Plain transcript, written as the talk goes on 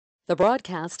The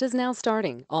broadcast is now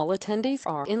starting. All attendees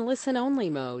are in listen-only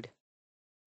mode.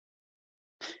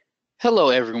 Hello,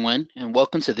 everyone, and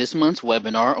welcome to this month's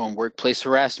webinar on workplace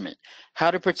harassment,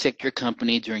 how to protect your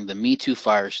company during the Me Too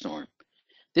Firestorm.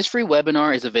 This free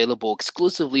webinar is available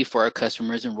exclusively for our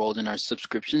customers enrolled in our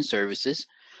subscription services.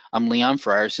 I'm Leon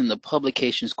Frierson, the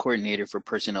Publications Coordinator for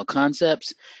Personnel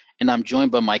Concepts, and I'm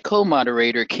joined by my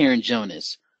co-moderator, Karen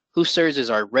Jonas, who serves as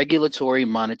our Regulatory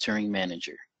Monitoring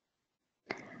Manager.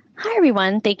 Hi,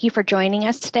 everyone. Thank you for joining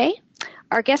us today.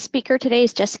 Our guest speaker today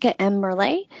is Jessica M.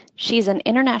 Merle. She's an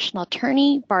international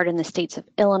attorney barred in the states of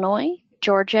Illinois,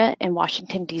 Georgia, and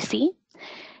Washington, D.C.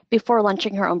 Before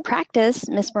launching her own practice,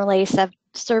 Ms. Merle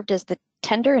served as the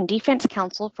Tender and Defense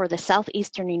Counsel for the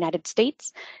Southeastern United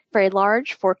States for a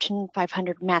large Fortune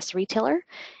 500 mass retailer,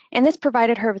 and this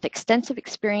provided her with extensive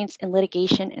experience in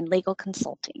litigation and legal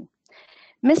consulting.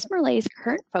 Ms. Merle's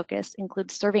current focus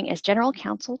includes serving as general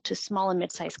counsel to small and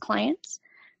mid-sized clients,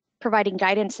 providing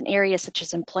guidance in areas such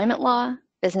as employment law,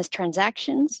 business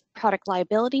transactions, product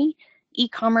liability,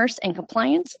 e-commerce and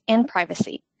compliance, and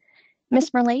privacy.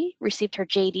 Ms. Merle received her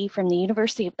JD from the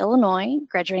University of Illinois,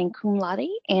 graduating cum laude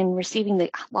and receiving the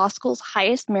law school's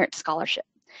highest merit scholarship.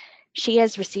 She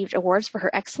has received awards for her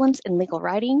excellence in legal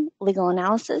writing, legal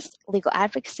analysis, legal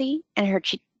advocacy, and her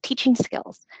teaching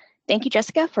skills. Thank you,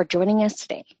 Jessica, for joining us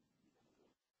today.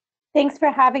 Thanks for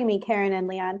having me, Karen and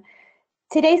Leon.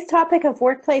 Today's topic of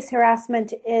workplace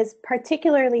harassment is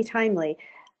particularly timely,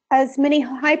 as many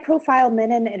high-profile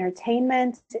men in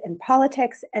entertainment, in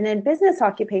politics, and in business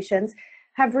occupations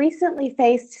have recently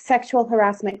faced sexual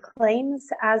harassment claims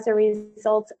as a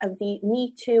result of the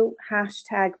Me Too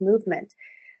hashtag movement.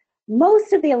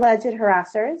 Most of the alleged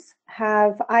harassers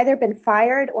have either been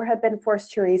fired or have been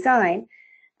forced to resign.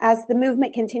 As the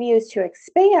movement continues to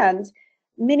expand,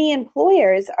 many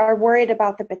employers are worried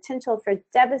about the potential for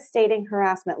devastating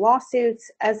harassment lawsuits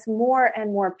as more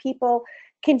and more people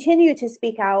continue to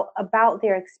speak out about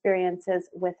their experiences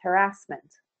with harassment.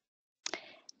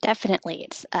 Definitely,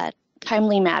 it's a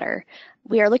timely matter.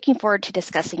 We are looking forward to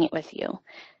discussing it with you.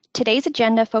 Today's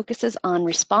agenda focuses on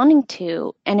responding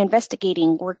to and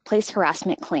investigating workplace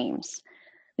harassment claims.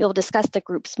 We will discuss the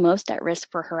groups most at risk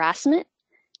for harassment,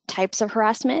 types of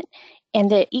harassment, and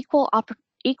the Equal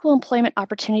Employment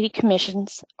Opportunity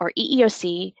Commission's, or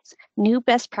EEOC's, new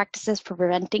best practices for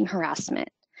preventing harassment.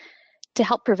 To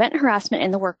help prevent harassment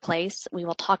in the workplace, we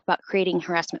will talk about creating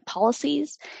harassment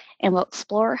policies, and we'll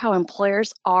explore how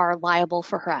employers are liable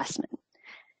for harassment.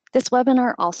 This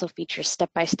webinar also features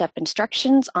step-by-step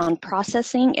instructions on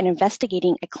processing and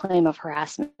investigating a claim of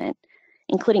harassment,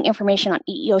 including information on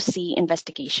EEOC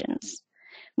investigations.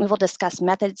 We will discuss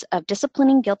methods of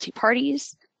disciplining guilty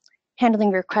parties,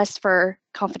 handling requests for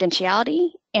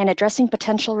confidentiality, and addressing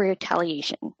potential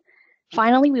retaliation.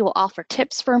 Finally, we will offer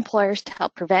tips for employers to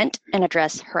help prevent and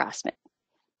address harassment.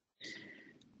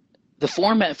 The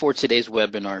format for today's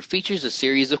webinar features a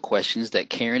series of questions that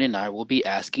Karen and I will be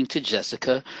asking to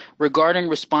Jessica regarding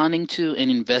responding to and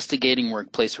investigating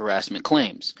workplace harassment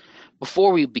claims.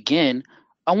 Before we begin,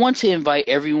 I want to invite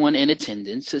everyone in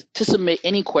attendance to submit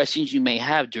any questions you may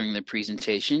have during the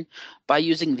presentation by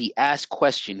using the Ask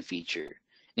Question feature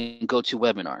in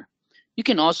GoToWebinar. You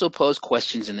can also pose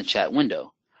questions in the chat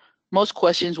window. Most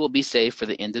questions will be saved for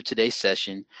the end of today's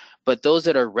session, but those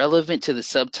that are relevant to the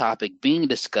subtopic being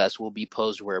discussed will be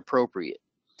posed where appropriate.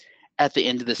 At the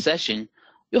end of the session,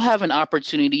 you'll have an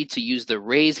opportunity to use the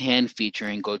Raise Hand feature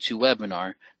in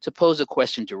GoToWebinar to pose a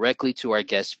question directly to our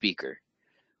guest speaker.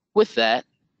 With that,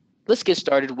 let's get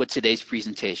started with today's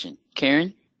presentation.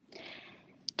 Karen?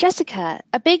 Jessica,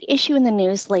 a big issue in the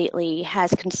news lately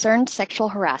has concerned sexual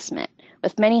harassment,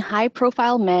 with many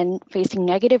high-profile men facing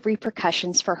negative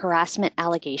repercussions for harassment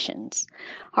allegations.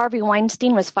 Harvey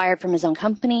Weinstein was fired from his own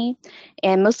company,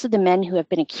 and most of the men who have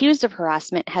been accused of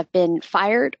harassment have been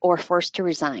fired or forced to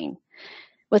resign.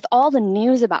 With all the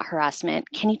news about harassment,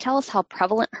 can you tell us how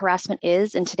prevalent harassment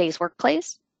is in today's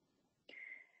workplace?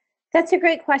 That's a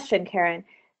great question, Karen.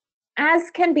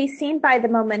 As can be seen by the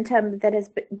momentum that has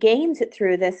gained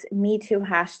through this Me Too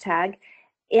hashtag,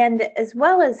 and as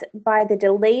well as by the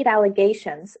delayed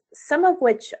allegations, some of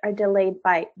which are delayed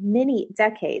by many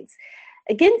decades,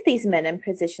 against these men in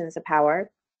positions of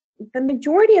power, the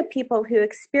majority of people who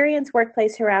experience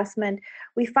workplace harassment,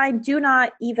 we find, do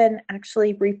not even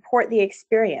actually report the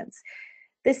experience.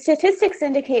 The statistics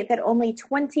indicate that only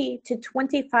 20 to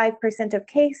 25% of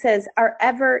cases are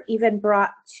ever even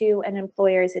brought to an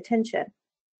employer's attention.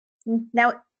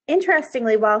 Now,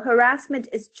 interestingly, while harassment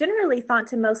is generally thought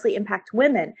to mostly impact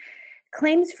women,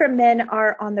 claims from men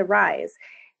are on the rise.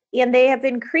 and they have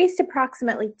increased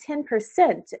approximately 10%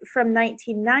 from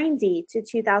 1990 to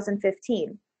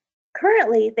 2015.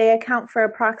 Currently, they account for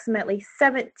approximately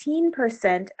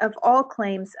 17% of all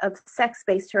claims of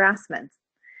sex-based harassment.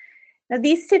 Now,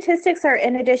 these statistics are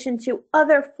in addition to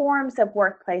other forms of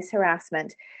workplace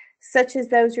harassment, such as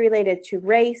those related to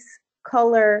race,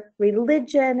 color,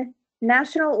 religion,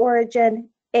 national origin,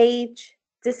 age,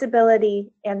 disability,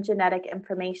 and genetic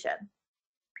information.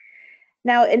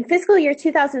 Now, in fiscal year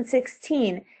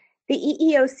 2016, the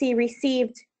EEOC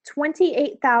received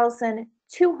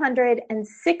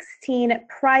 28,216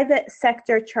 private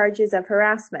sector charges of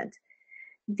harassment.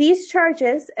 These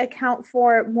charges account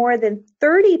for more than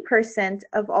 30%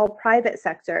 of all private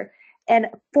sector and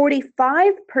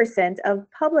 45% of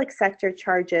public sector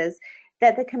charges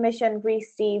that the Commission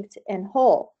received in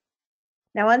whole.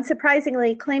 Now,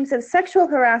 unsurprisingly, claims of sexual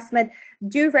harassment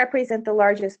do represent the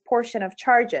largest portion of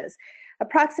charges,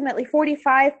 approximately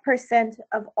 45%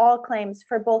 of all claims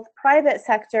for both private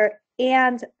sector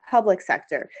and public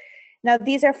sector. Now,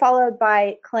 these are followed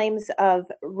by claims of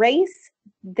race,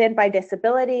 then by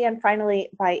disability, and finally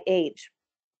by age.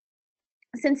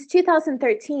 Since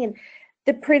 2013,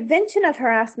 the prevention of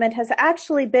harassment has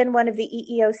actually been one of the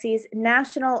EEOC's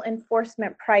national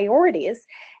enforcement priorities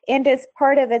and is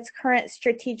part of its current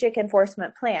strategic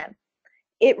enforcement plan.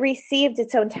 It received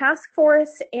its own task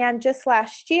force, and just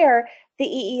last year, the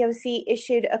EEOC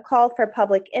issued a call for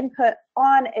public input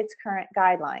on its current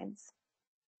guidelines.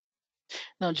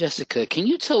 Now, Jessica, can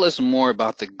you tell us more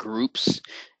about the groups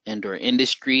and/or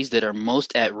industries that are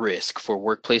most at risk for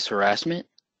workplace harassment?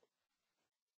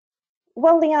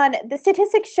 Well, Leon, the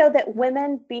statistics show that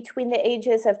women between the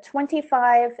ages of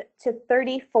 25 to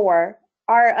 34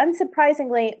 are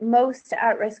unsurprisingly most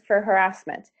at risk for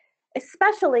harassment,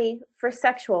 especially for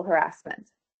sexual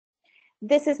harassment.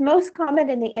 This is most common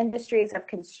in the industries of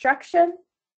construction,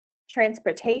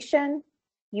 transportation,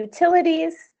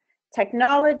 utilities,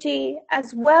 technology,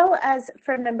 as well as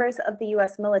for members of the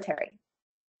U.S. military.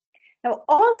 Now,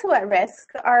 also at risk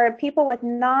are people with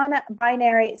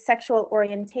non-binary sexual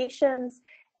orientations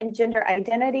and gender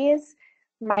identities,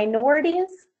 minorities,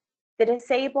 the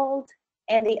disabled,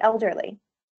 and the elderly.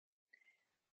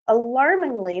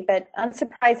 Alarmingly, but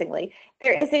unsurprisingly,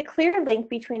 there is a clear link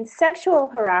between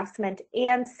sexual harassment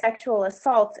and sexual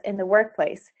assault in the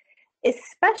workplace,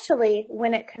 especially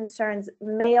when it concerns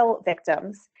male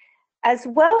victims, as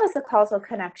well as a causal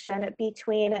connection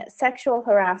between sexual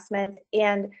harassment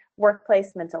and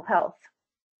workplace mental health.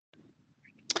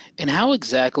 And how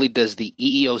exactly does the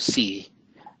EEOC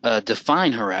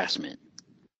define harassment?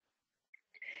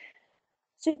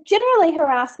 So generally,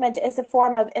 harassment is a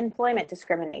form of employment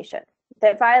discrimination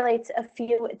that violates a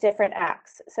few different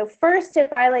acts. So first,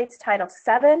 it violates Title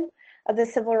VII of the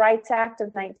Civil Rights Act of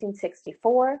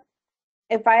 1964.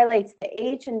 It violates the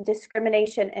Age and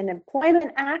Discrimination in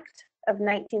Employment Act of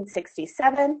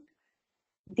 1967,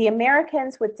 the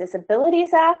Americans with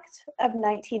Disabilities Act of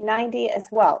 1990 as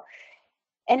well.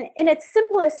 And in its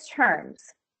simplest terms,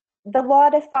 the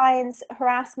law defines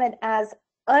harassment as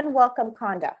unwelcome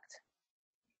conduct.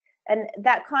 And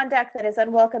that conduct that is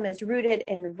unwelcome is rooted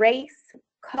in race,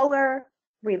 color,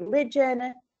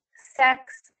 religion,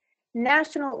 sex,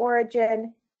 national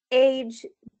origin, age,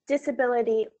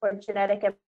 disability, or genetic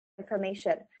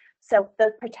information. So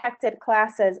the protected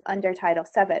classes under Title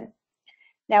VII.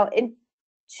 Now, in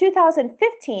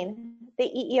 2015,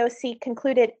 the EEOC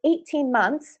concluded 18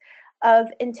 months of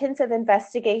intensive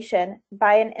investigation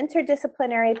by an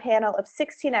interdisciplinary panel of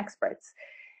 16 experts.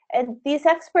 And these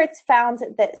experts found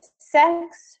that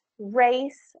sex,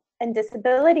 race, and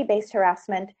disability-based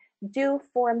harassment do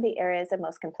form the areas of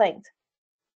most complaint.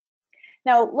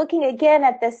 Now, looking again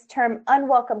at this term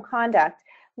unwelcome conduct,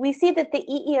 we see that the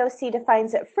EEOC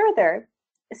defines it further,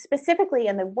 specifically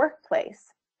in the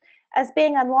workplace, as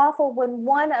being unlawful when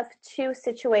one of two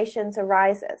situations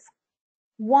arises.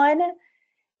 One,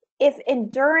 if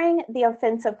enduring the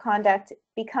offensive conduct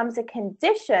becomes a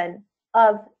condition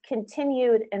of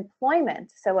continued employment,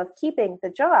 so of keeping the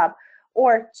job,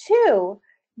 or two,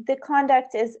 the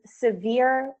conduct is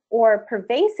severe or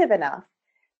pervasive enough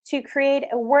to create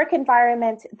a work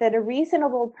environment that a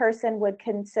reasonable person would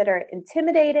consider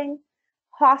intimidating,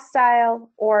 hostile,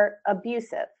 or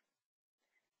abusive.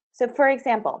 So for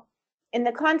example, in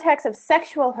the context of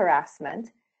sexual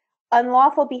harassment,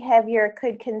 unlawful behavior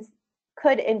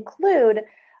could include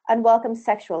unwelcome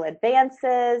sexual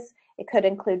advances, it could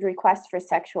include requests for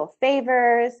sexual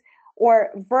favors,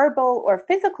 or verbal or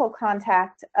physical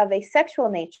contact of a sexual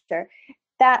nature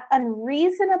that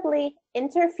unreasonably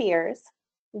interferes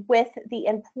with the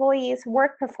employee's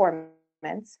work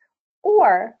performance,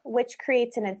 or which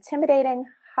creates an intimidating,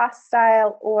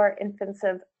 hostile, or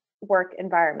offensive work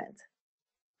environment.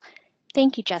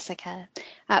 Thank you, Jessica.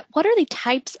 What are the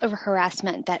types of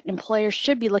harassment that employers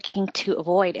should be looking to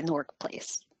avoid in the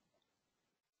workplace?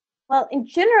 Well, in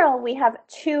general, we have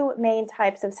two main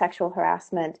types of sexual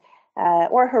harassment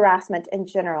or harassment in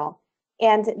general.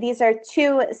 And these are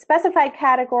two specified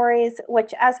categories,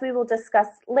 which, as we will discuss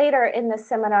later in the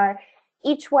seminar,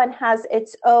 each one has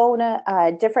its own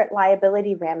different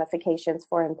liability ramifications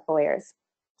for employers.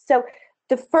 So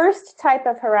the first type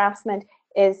of harassment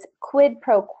is quid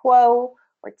pro quo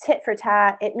or tit for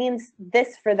tat. It means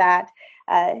this for that.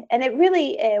 And it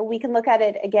really, we can look at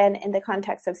it again in the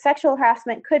context of sexual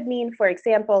harassment, could mean, for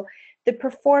example, the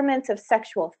performance of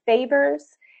sexual favors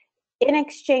in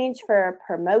exchange for a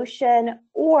promotion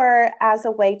or as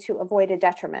a way to avoid a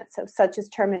detriment, so such as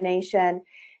termination.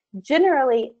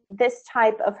 Generally, this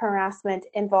type of harassment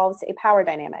involves a power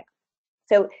dynamic.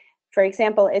 So, for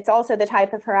example, it's also the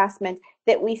type of harassment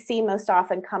that we see most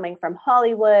often coming from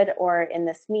Hollywood or in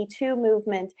this Me Too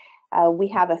movement. We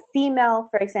have a female,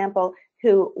 for example,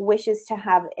 who wishes to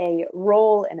have a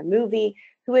role in a movie,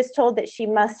 who is told that she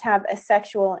must have a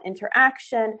sexual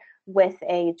interaction with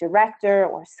a director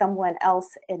or someone else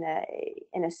in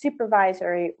a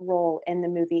supervisory role in the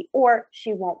movie, or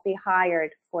she won't be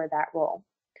hired for that role.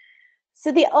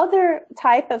 So the other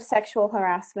type of sexual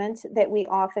harassment that we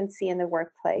often see in the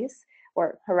workplace,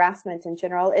 or harassment in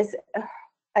general, is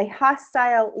a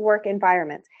hostile work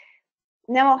environment.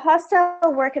 Now, a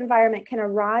hostile work environment can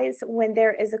arise when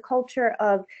there is a culture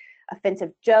of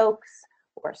offensive jokes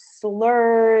or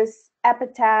slurs,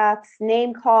 epithets,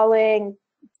 name-calling,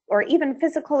 or even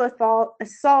physical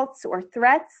assaults or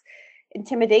threats,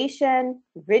 intimidation,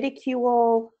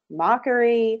 ridicule,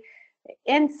 mockery,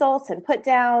 insults and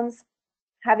put-downs,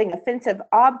 having offensive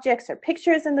objects or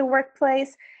pictures in the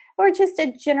workplace, or just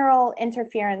a general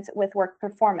interference with work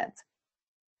performance.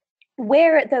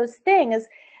 Where those things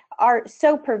are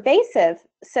so pervasive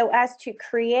so as to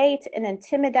create an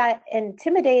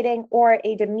intimidating or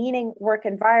a demeaning work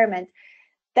environment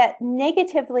that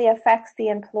negatively affects the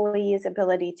employee's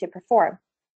ability to perform.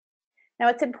 Now,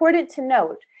 it's important to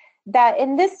note that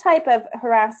in this type of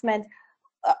harassment,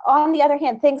 on the other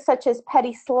hand, things such as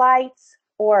petty slights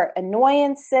or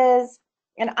annoyances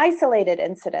and isolated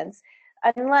incidents,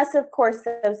 unless, of course,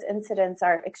 those incidents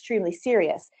are extremely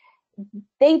serious,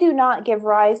 they do not give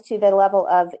rise to the level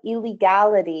of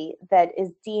illegality that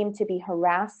is deemed to be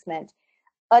harassment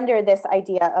under this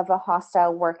idea of a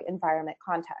hostile work environment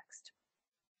context.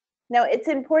 Now, it's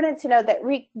important to note that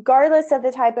regardless of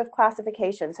the type of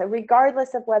classification, so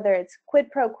regardless of whether it's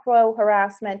quid pro quo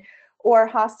harassment or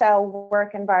hostile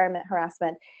work environment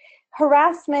harassment,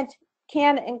 harassment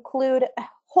can include a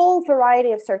whole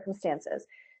variety of circumstances.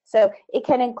 So it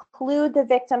can include the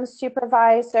victim's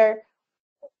supervisor.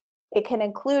 It can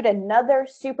include another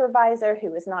supervisor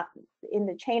who is not in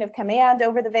the chain of command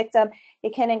over the victim.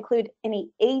 It can include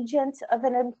any agent of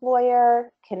an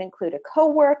employer, can include a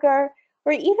coworker,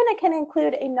 or even it can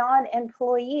include a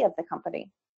non-employee of the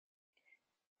company.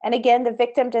 And again, the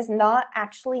victim does not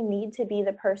actually need to be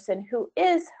the person who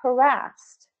is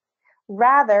harassed.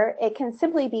 Rather, it can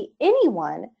simply be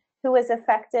anyone who is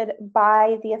affected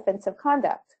by the offensive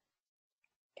conduct.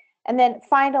 And then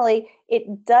finally,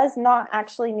 it does not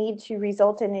actually need to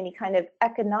result in any kind of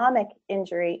economic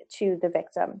injury to the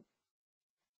victim.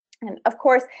 And of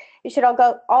course, it should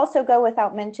also go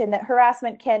without mention that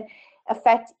harassment can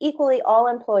affect equally all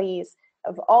employees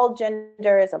of all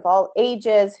genders, of all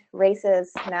ages,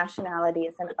 races,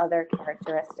 nationalities, and other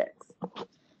characteristics.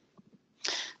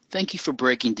 Thank you for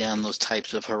breaking down those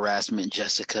types of harassment,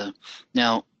 Jessica.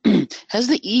 Now, has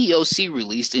the EEOC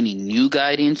released any new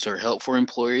guidance or help for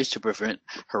employers to prevent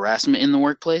harassment in the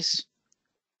workplace?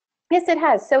 Yes, it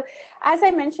has. So as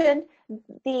I mentioned,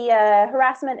 the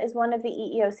harassment is one of the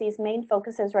EEOC's main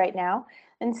focuses right now.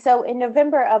 And so in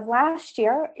November of last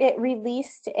year, it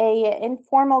released an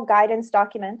informal guidance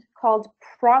document called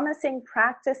Promising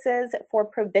Practices for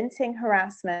Preventing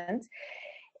Harassment.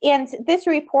 And this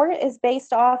report is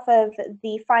based off of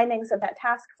the findings of that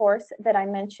task force that I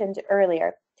mentioned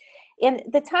earlier. And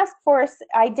the task force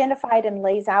identified and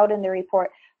lays out in the report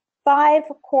 5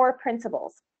 core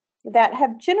principles that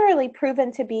have generally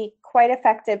proven to be quite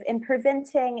effective in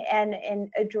preventing and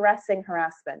in addressing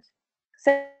harassment.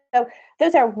 So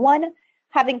those are: 1,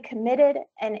 having committed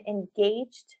and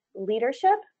engaged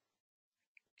leadership;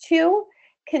 2,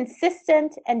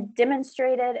 consistent and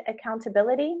demonstrated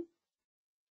accountability;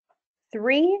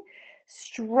 3,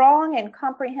 strong and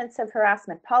comprehensive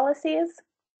harassment policies;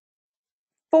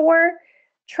 4,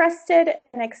 trusted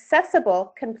and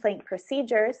accessible complaint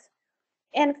procedures;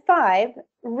 And 5,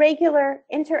 regular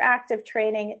interactive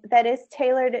training that is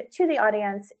tailored to the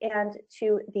audience and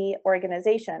to the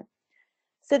organization.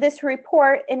 So this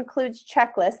report includes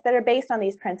checklists that are based on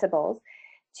these principles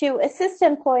to assist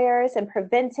employers in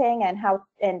preventing and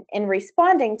in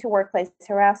responding to workplace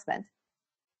harassment.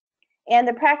 And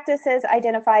the practices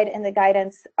identified in the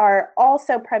guidance are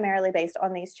also primarily based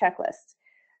on these checklists.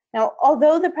 Now,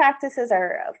 although the practices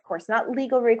are, of course, not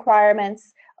legal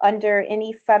requirements under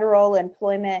any federal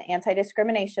employment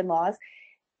anti-discrimination laws,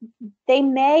 they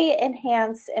may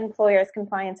enhance employers'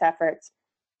 compliance efforts.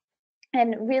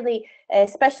 And really,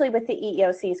 especially with the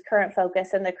EEOC's current focus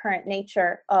and the current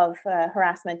nature of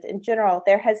harassment in general,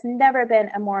 there has never been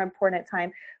a more important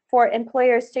time for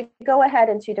employers to go ahead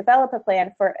and to develop a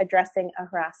plan for addressing a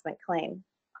harassment claim.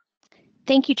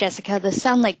 Thank you, Jessica. Those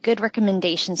sound like good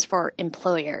recommendations for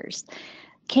employers.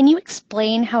 Can you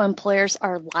explain how employers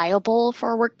are liable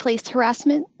for workplace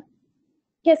harassment?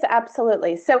 Yes,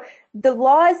 absolutely. So the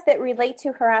laws that relate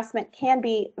to harassment can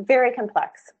be very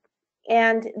complex,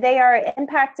 and they are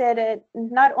impacted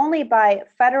not only by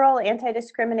federal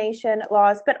anti-discrimination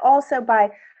laws, but also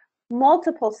by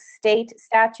multiple state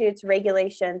statutes,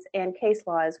 regulations, and case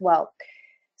law as well.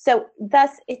 So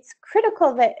thus, it's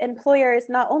critical that employers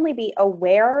not only be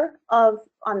aware of,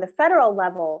 on the federal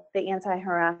level, the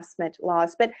anti-harassment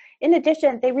laws, but in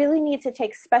addition, they really need to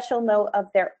take special note of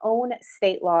their own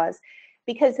state laws,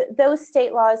 because those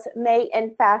state laws may,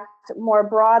 in fact, more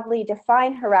broadly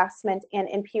define harassment and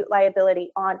impute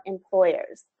liability on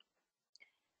employers.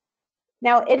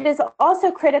 Now, it is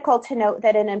also critical to note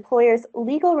that an employer's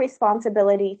legal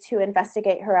responsibility to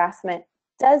investigate harassment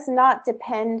does not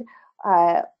begin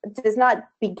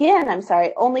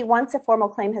only once a formal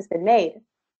claim has been made.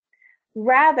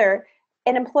 Rather,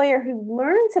 an employer who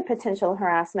learns of potential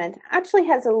harassment actually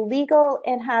has a legal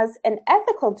and has an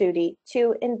ethical duty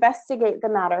to investigate the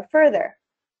matter further.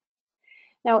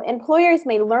 Now, employers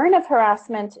may learn of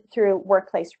harassment through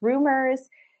workplace rumors,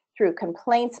 through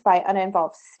complaints by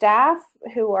uninvolved staff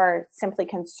who are simply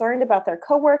concerned about their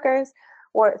coworkers,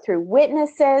 or through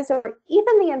witnesses, or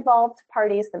even the involved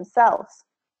parties themselves.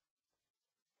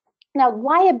 Now,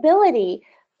 liability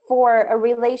for a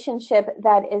relationship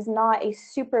that is not a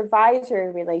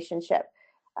supervisory relationship,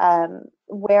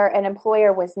 where an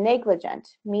employer was negligent,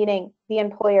 meaning the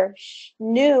employer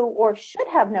knew or should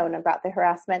have known about the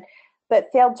harassment, but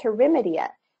failed to remedy it.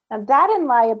 Now, that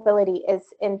liability is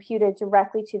imputed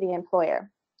directly to the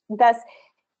employer. Thus,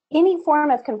 any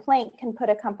form of complaint can put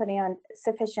a company on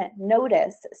sufficient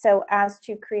notice so as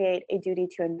to create a duty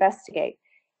to investigate.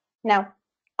 Now,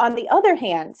 on the other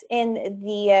hand, in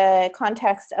the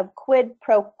context of quid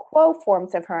pro quo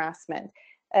forms of harassment,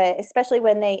 especially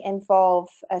when they involve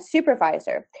a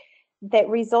supervisor, that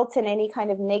results in any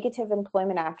kind of negative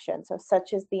employment action, so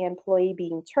such as the employee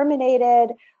being terminated,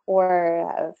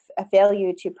 or a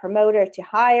failure to promote or to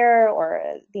hire, or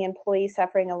the employee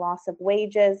suffering a loss of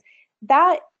wages,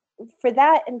 for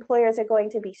that, employers are going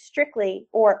to be strictly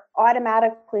or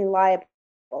automatically liable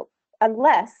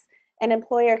unless an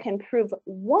employer can prove,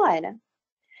 1,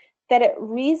 that it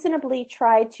reasonably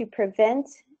tried to prevent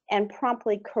and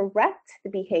promptly correct the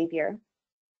behavior,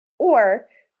 or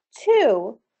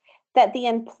 2, that the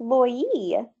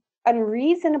employee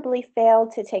unreasonably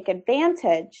failed to take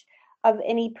advantage of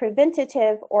any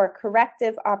preventative or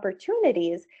corrective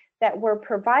opportunities that were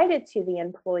provided to the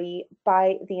employee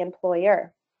by the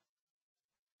employer.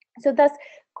 So thus,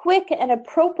 quick and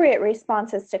appropriate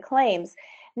responses to claims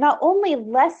not only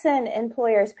lessen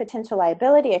employers' potential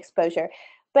liability exposure,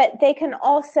 but they can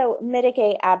also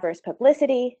mitigate adverse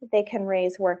publicity, they can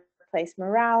raise workplace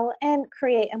morale, and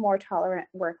create a more tolerant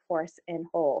workforce in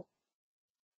whole.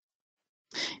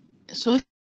 So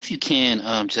if you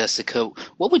can, Jessica,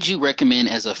 what would you recommend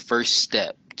as a first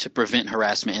step to prevent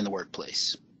harassment in the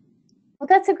workplace? Well,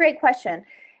 that's a great question.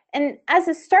 And as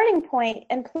a starting point,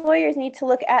 employers need to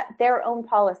look at their own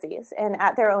policies and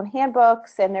at their own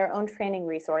handbooks and their own training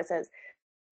resources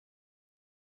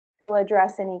to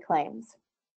address any claims.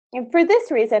 And for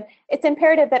this reason, it's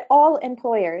imperative that all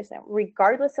employers,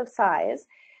 regardless of size,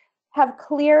 have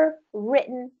clear,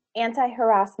 written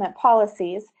anti-harassment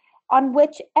policies on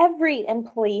which every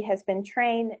employee has been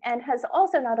trained and has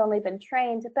also not only been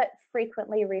trained, but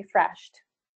frequently refreshed.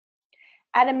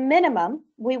 At a minimum,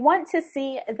 we want to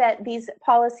see that these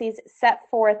policies set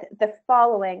forth the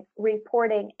following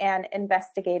reporting and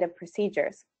investigative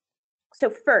procedures. So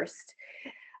first,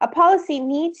 a policy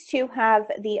needs to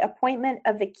have the appointment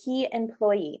of a key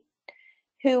employee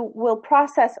who will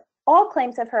process all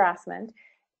claims of harassment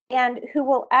and who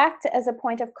will act as a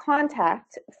point of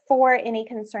contact for any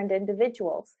concerned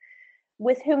individuals.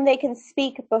 with whom they can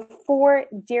speak before,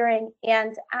 during,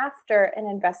 and after an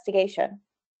investigation.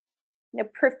 Now,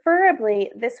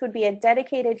 preferably, this would be a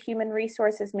dedicated human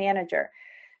resources manager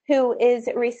who is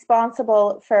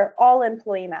responsible for all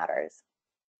employee matters.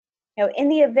 Now, in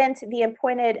the event the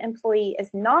appointed employee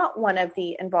is not one of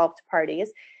the involved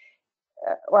parties,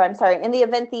 in the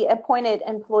event the appointed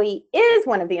employee is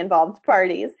one of the involved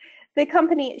parties, the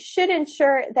company should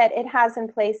ensure that it has in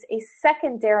place a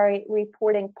secondary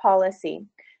reporting policy,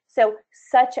 so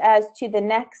such as to the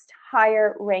next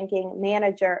higher ranking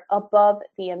manager above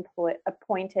the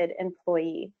appointed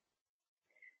employee.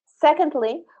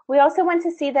 Secondly, we also want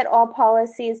to see that all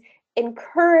policies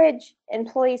encourage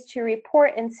employees to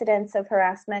report incidents of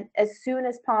harassment as soon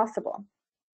as possible,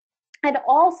 and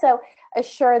also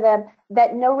assure them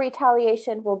that no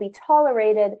retaliation will be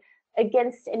tolerated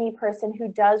against any person who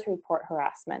does report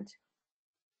harassment.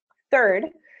 Third,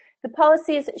 the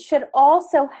policies should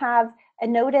also have a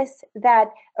notice that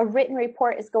a written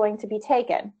report is going to be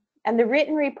taken, and the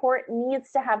written report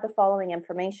needs to have the following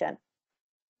information.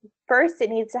 First, it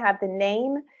needs to have the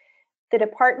name, the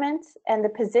department, and the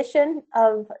position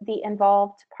of the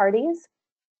involved parties.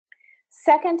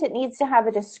 Second, it needs to have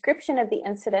a description of the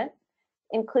incident,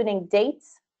 including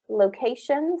dates,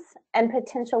 locations, and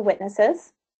potential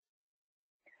witnesses.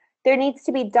 There needs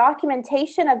to be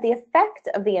documentation of the effect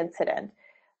of the incident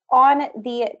on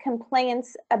the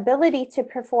complainant's ability to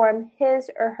perform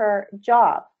his or her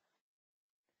job.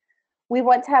 We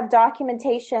want to have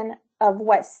documentation of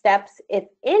what steps, if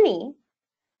any,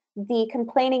 the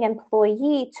complaining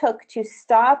employee took to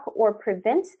stop or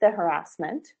prevent the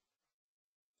harassment.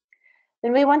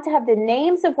 Then we want to have the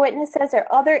names of witnesses or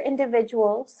other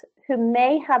individuals who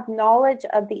may have knowledge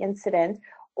of the incident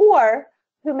or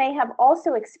who may have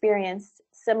also experienced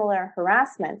similar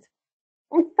harassment.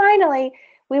 And finally,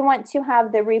 we want to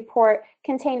have the report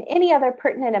contain any other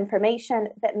pertinent information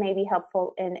that may be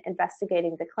helpful in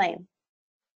investigating the claim.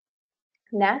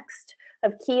 Next,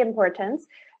 of key importance,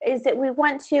 is that we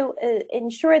want to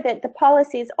ensure that the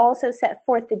policies also set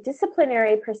forth the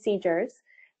disciplinary procedures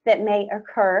that may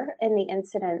occur in the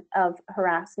incident of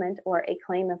harassment or a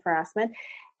claim of harassment.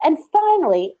 And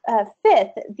finally,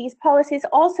 fifth, these policies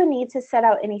also need to set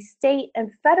out any state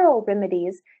and federal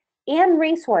remedies and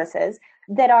resources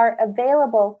that are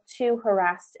available to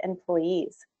harassed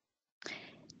employees.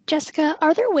 Jessica,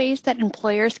 are there ways that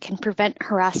employers can prevent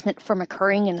harassment from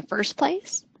occurring in the first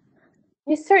place?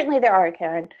 Yes, certainly there are,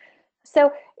 Karen.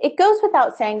 So it goes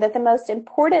without saying that the most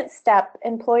important step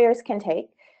employers can take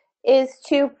is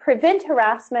to prevent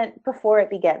harassment before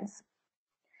it begins.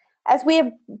 As we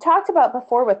have talked about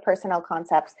before with personnel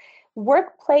concepts,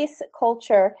 workplace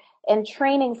culture and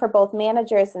training for both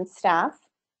managers and staff,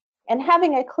 and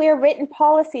having a clear written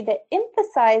policy that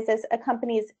emphasizes a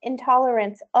company's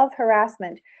intolerance of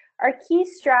harassment are key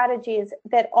strategies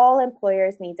that all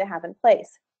employers need to have in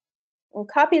place. And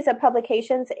copies of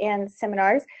publications and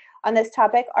seminars on this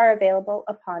topic are available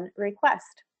upon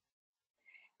request.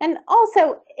 And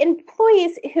also,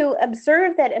 employees who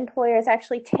observe that employers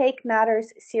actually take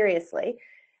matters seriously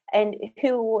and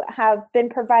who have been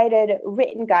provided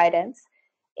written guidance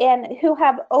and who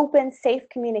have open, safe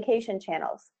communication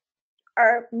channels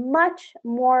are much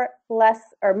less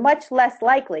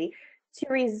likely to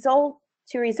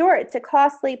resort to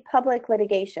costly public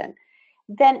litigation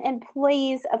than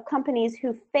employees of companies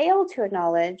who fail to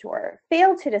acknowledge or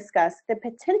fail to discuss the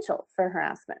potential for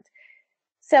harassment.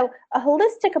 So a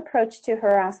holistic approach to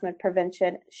harassment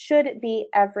prevention should be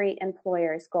every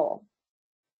employer's goal.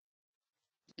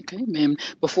 Okay, ma'am.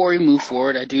 Before we move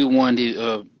forward, I do want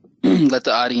to let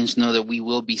the audience know that we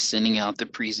will be sending out the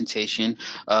presentation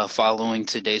following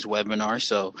today's webinar.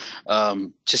 So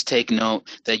just take note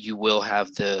that you will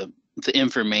have the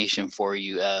information for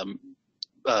you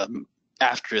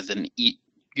after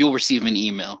you'll receive an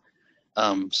email.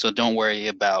 So don't worry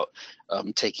about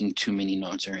taking too many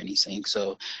notes or anything.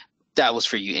 So that was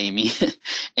for you, Amy.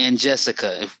 And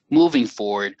Jessica, moving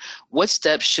forward, what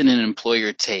steps should an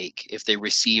employer take if they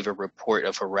receive a report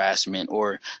of harassment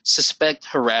or suspect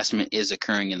harassment is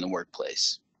occurring in the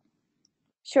workplace?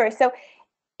 Sure. So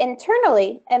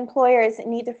internally, employers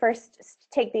need to first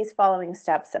take these following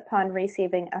steps upon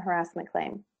receiving a harassment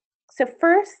claim. So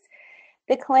first,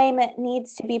 the claim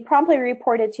needs to be promptly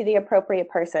reported to the appropriate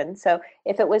person. So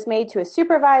if it was made to a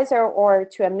supervisor or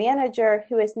to a manager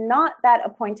who is not that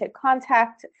appointed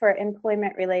contact for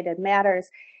employment-related matters,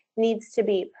 needs to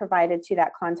be provided to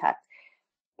that contact.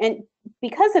 And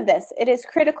because of this, it is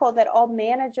critical that all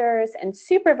managers and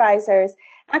supervisors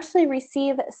actually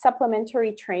receive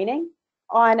supplementary training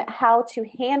on how to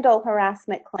handle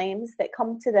harassment claims that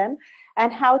come to them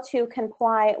and how to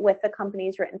comply with the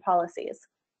company's written policies.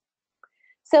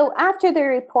 So after the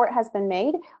report has been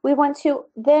made, we want to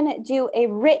then do a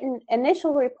written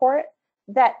initial report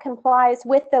that complies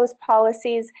with those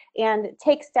policies and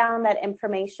takes down that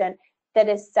information that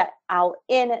is set out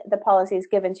in the policies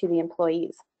given to the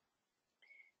employees.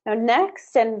 Now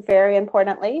next, and very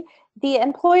importantly, the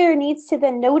employer needs to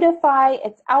then notify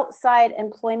its outside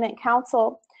employment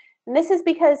counsel. And this is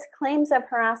because claims of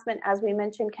harassment, as we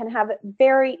mentioned, can have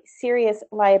very serious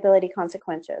liability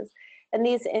consequences. And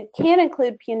these can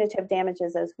include punitive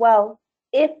damages as well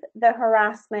if the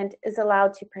harassment is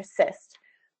allowed to persist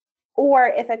or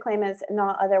if a claim is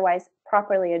not otherwise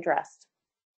properly addressed.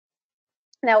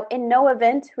 Now, in no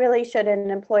event really should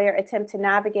an employer attempt to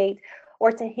navigate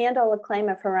or to handle a claim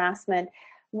of harassment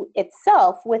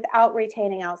itself without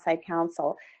retaining outside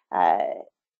counsel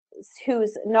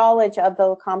whose knowledge of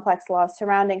the complex laws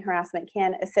surrounding harassment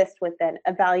can assist with then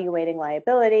evaluating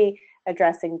liability,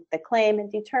 addressing the claim,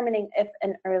 and determining if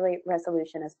an early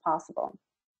resolution is possible.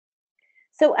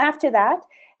 So after that,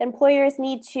 employers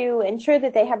need to ensure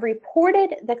that they have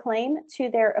reported the claim to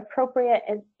their appropriate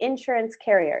insurance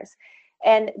carriers.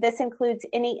 And this includes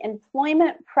any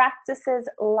employment practices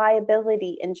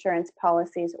liability insurance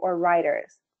policies or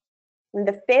riders. And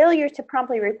the failure to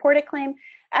promptly report a claim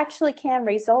actually can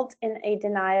result in a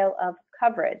denial of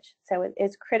coverage. So it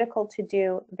is critical to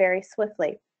do very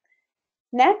swiftly.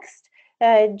 Next,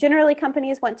 generally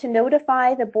companies want to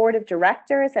notify the board of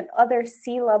directors and other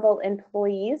C-level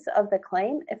employees of the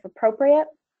claim if appropriate.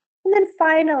 And then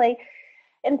finally,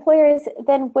 employers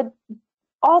then would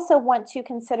also want to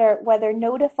consider whether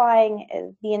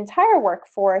notifying the entire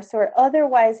workforce or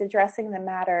otherwise addressing the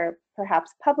matter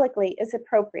perhaps publicly is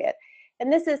appropriate.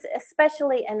 And this is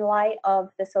especially in light of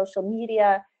the social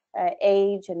media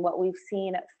age and what we've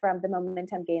seen from the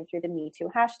momentum gained through the Me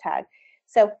Too hashtag.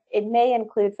 So it may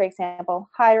include, for example,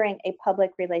 hiring a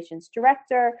public relations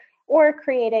director or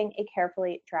creating a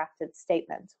carefully drafted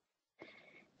statement.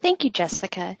 Thank you,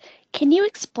 Jessica. Can you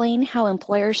explain how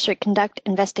employers should conduct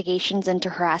investigations into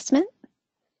harassment?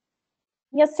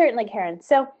 Yes, certainly, Karen.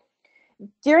 So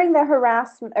during the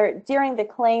harassment or during the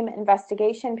claim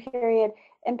investigation period,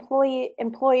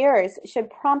 employers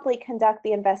should promptly conduct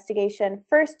the investigation,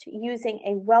 first using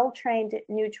a well-trained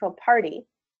neutral party,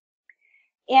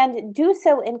 and do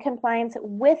so in compliance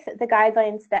with the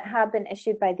guidelines that have been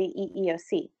issued by the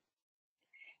EEOC.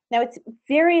 Now, it's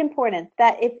very important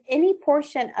that if any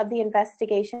portion of the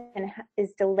investigation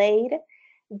is delayed,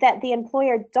 that the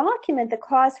employer document the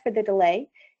cause for the delay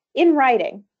in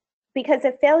writing, because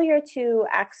a failure to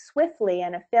act swiftly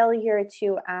and a failure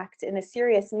to act in a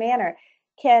serious manner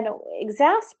can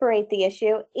exacerbate the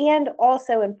issue and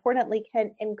also, importantly,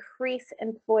 can increase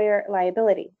employer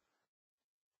liability.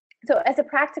 So as a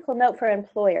practical note for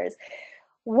employers,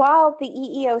 while the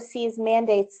EEOC's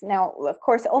mandates now, of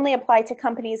course, only apply to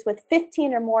companies with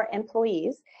 15 or more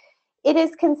employees, it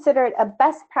is considered a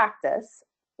best practice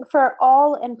for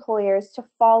all employers to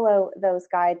follow those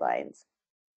guidelines.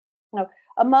 Now,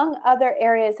 among other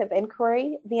areas of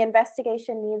inquiry, the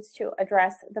investigation needs to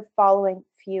address the following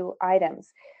few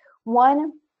items.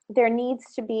 One, there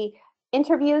needs to be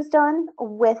interviews done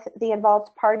with the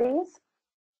involved parties,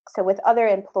 so with other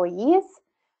employees,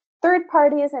 third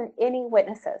parties, and any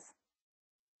witnesses.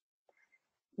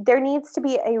 There needs to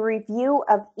be a review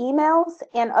of emails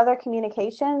and other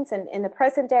communications, and in the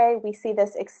present day, we see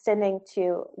this extending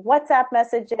to WhatsApp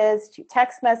messages, to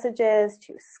text messages,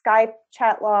 to Skype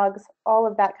chat logs, all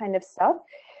of that kind of stuff.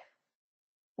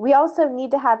 We also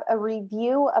need to have a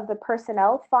review of the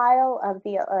personnel file of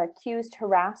the accused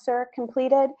harasser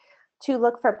completed to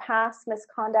look for past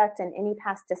misconduct and any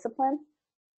past discipline.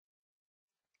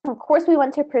 Of course, we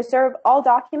want to preserve all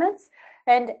documents,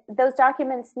 and those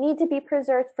documents need to be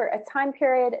preserved for a time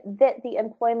period that the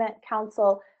employment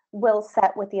counsel will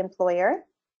set with the employer.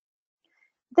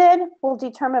 Then we'll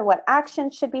determine what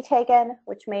action should be taken,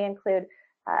 which may include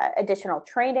additional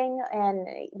training and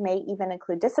may even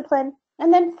include discipline.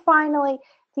 And then finally,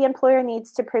 the employer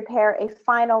needs to prepare a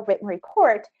final written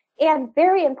report and,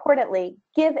 very importantly,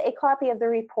 give a copy of the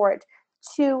report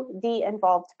to the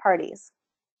involved parties.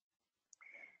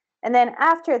 And then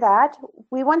after that,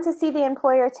 we want to see the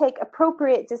employer take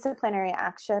appropriate disciplinary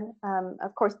action,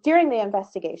 of course, during the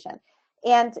investigation.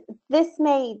 And this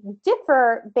may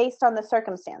differ based on the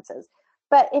circumstances.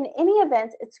 But in any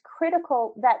event, it's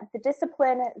critical that the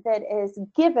discipline that is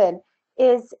given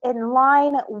is in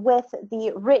line with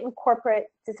the written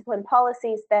corporate discipline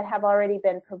policies that have already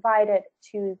been provided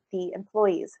to the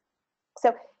employees.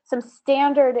 So some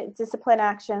standard discipline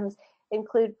actions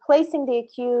include placing the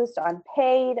accused on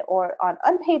paid or on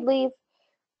unpaid leave,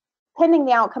 pending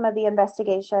the outcome of the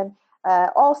investigation.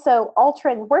 Also,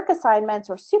 altering work assignments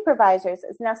or supervisors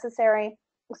is necessary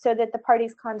so that the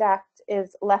party's conduct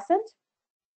is lessened.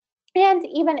 And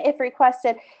even if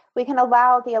requested, we can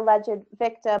allow the alleged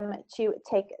victim to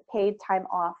take paid time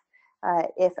off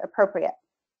if appropriate.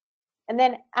 And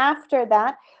then after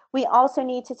that, we also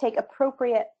need to take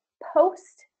appropriate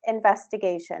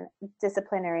post-investigation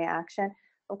disciplinary action,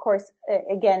 of course,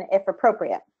 again, if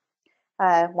appropriate.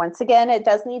 Once again, it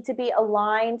does need to be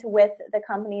aligned with the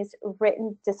company's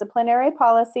written disciplinary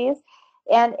policies,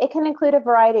 and it can include a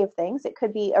variety of things. It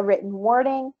could be a written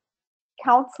warning,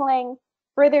 counseling,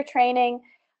 further training,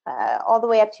 all the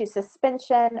way up to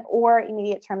suspension or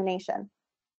immediate termination.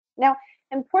 Now,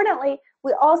 importantly,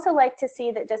 we also like to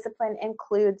see that discipline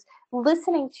includes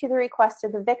listening to the request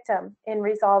of the victim in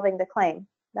resolving the claim.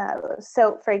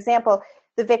 So, for example,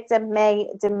 the victim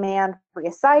may demand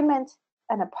reassignment,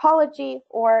 an apology,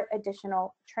 or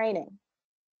additional training.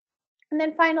 And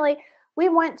then finally, we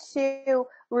want to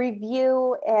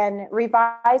review and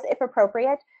revise, if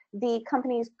appropriate, the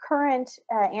company's current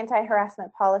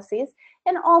anti-harassment policies,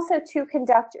 and also to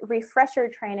conduct refresher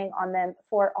training on them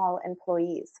for all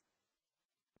employees.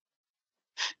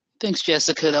 Thanks,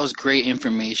 Jessica. That was great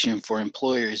information for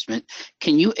employers. But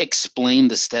can you explain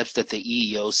the steps that the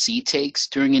EEOC takes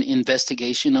during an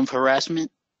investigation of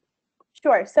harassment?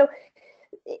 Sure. So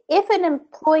if an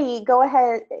employee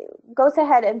goes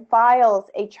ahead and files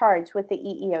a charge with the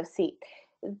EEOC,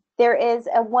 there is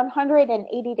a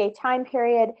 180-day time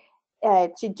period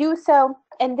to do so,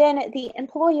 and then the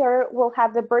employer will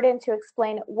have the burden to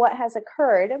explain what has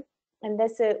occurred, and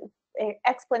this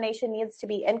explanation needs to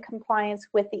be in compliance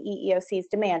with the EEOC's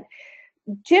demand.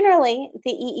 Generally,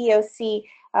 the EEOC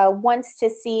wants to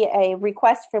see a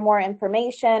request for more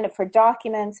information, for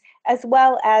documents, as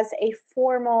well as a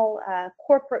formal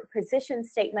corporate position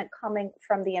statement coming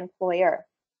from the employer.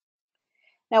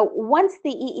 Now, once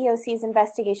the EEOC's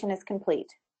investigation is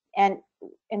complete, and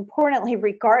importantly,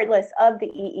 regardless of the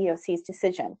EEOC's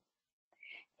decision,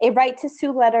 a right to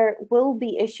sue letter will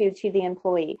be issued to the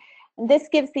employee. And this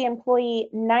gives the employee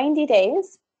 90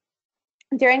 days,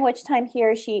 during which time he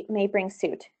or she may bring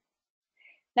suit.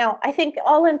 Now, I think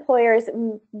all employers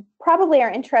probably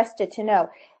are interested to know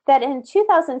that in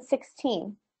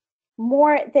 2016,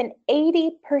 more than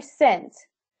 80%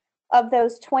 of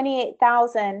those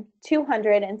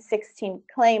 28,216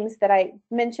 claims that I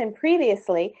mentioned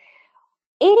previously,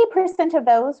 80% of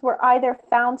those were either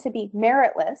found to be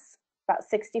meritless, about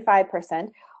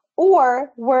 65%,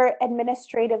 or were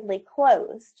administratively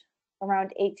closed,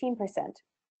 around 18%.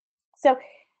 So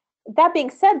that being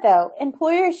said, though,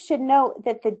 employers should note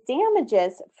that the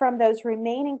damages from those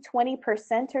remaining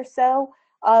 20% or so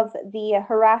of the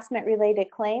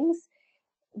harassment-related claims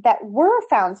that were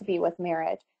found to be with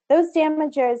merit, those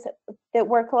damages that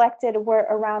were collected were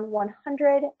around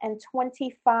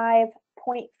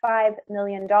 $125.5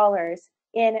 million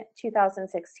in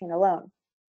 2016 alone.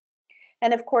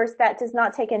 And of course, that does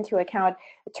not take into account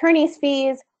attorney's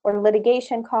fees or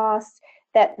litigation costs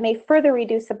that may further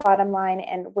reduce the bottom line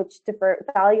and which divert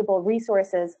valuable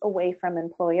resources away from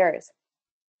employers.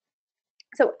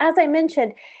 So as I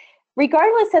mentioned,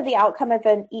 regardless of the outcome of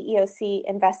an EEOC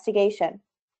investigation,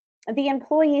 the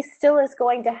employee still is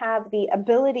going to have the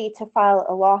ability to file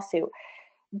a lawsuit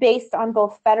based on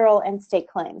both federal and state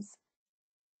claims.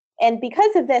 And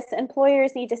because of this,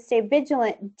 employers need to stay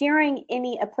vigilant during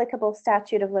any applicable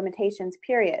statute of limitations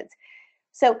periods.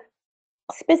 So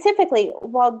specifically,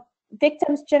 while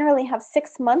victims generally have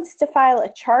 6 months to file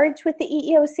a charge with the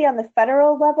EEOC on the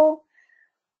federal level,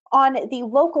 on the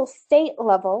local state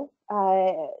level,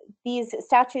 these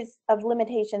statutes of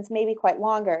limitations may be quite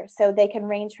longer, so they can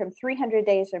range from 300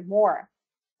 days or more.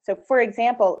 So for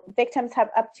example, victims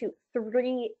have up to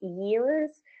 3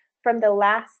 years from the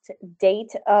last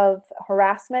date of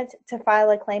harassment to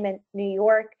file a claim in New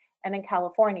York and in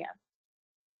California.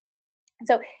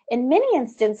 So in many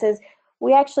instances,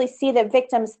 we actually see that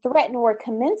victims threaten or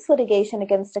commence litigation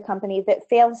against a company that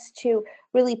fails to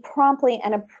really promptly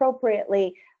and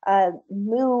appropriately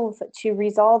move to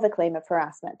resolve a claim of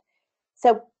harassment.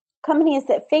 So companies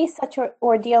that face such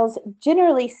ordeals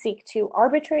generally seek to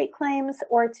arbitrate claims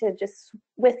or to just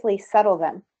swiftly settle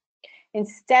them,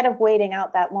 instead of waiting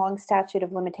out that long statute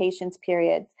of limitations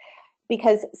period,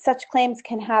 because such claims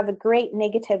can have a great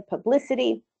negative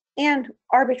publicity, and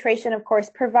arbitration, of course,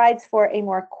 provides for a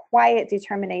more quiet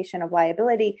determination of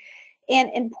liability.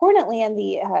 And importantly, in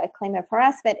the claim of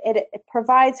harassment, it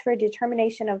provides for a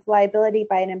determination of liability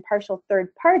by an impartial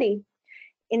third party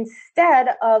instead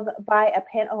of by a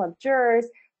panel of jurors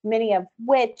many of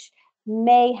which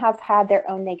may have had their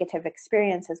own negative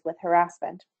experiences with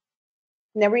harassment.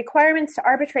 And the requirements to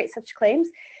arbitrate such claims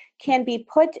can be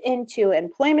put into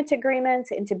employment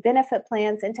agreements, into benefit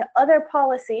plans, into other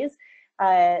policies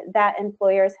that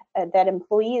employees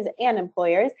and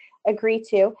employers agree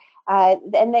to,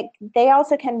 and that they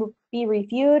also can be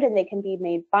reviewed and they can be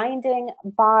made binding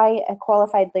by a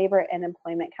qualified labor and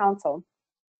employment counsel.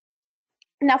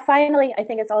 Now, finally, I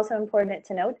think it's also important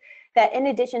to note that in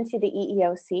addition to the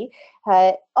EEOC,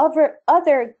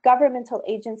 other governmental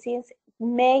agencies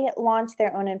may launch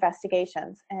their own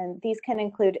investigations, and these can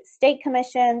include state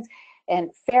commissions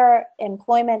and fair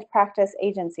employment practice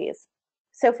agencies.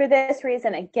 So for this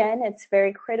reason, again, it's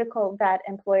very critical that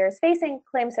employers facing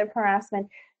claims of harassment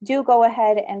do go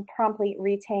ahead and promptly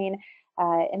retain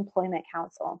employment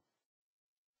counsel.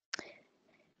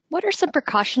 What are some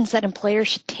precautions that employers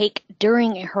should take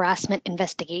during a harassment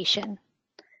investigation?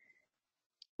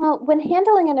 Well, when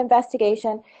handling an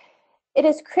investigation, it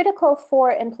is critical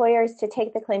for employers to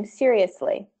take the claim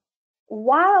seriously,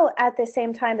 while at the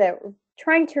same time they're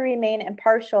trying to remain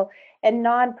impartial and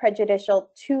non-prejudicial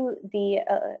to the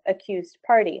accused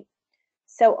party.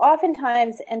 So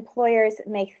oftentimes employers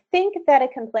may think that a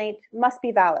complaint must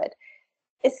be valid,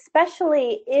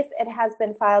 especially if it has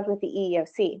been filed with the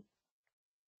EEOC.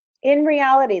 In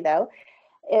reality, though,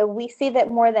 we see that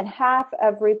more than half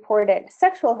of reported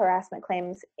sexual harassment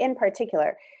claims in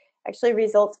particular actually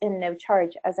results in no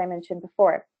charge, as I mentioned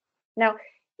before. Now,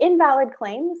 invalid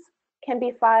claims can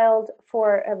be filed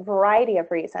for a variety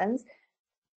of reasons.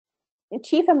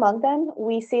 Chief among them,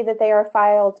 we see that they are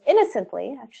filed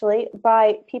innocently, actually,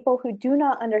 by people who do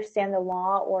not understand the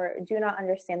law or do not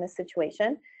understand the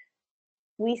situation.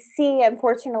 We see,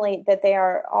 unfortunately, that they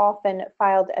are often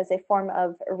filed as a form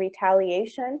of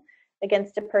retaliation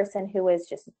against a person who is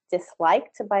just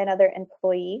disliked by another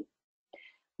employee.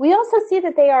 We also see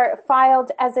that they are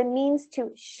filed as a means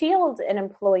to shield an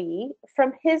employee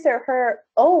from his or her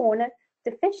own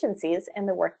deficiencies in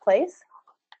the workplace,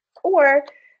 or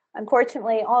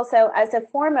unfortunately also as a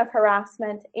form of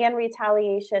harassment and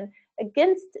retaliation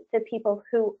against the people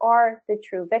who are the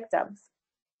true victims.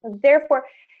 Therefore,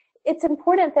 it's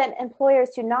important that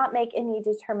employers do not make any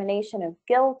determination of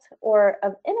guilt or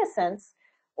of innocence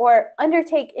or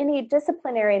undertake any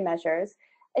disciplinary measures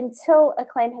until a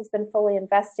claim has been fully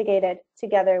investigated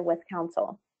together with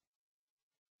counsel.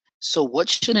 So what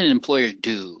should an employer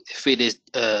do if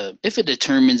it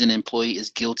determines an employee is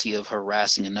guilty of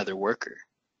harassing another worker?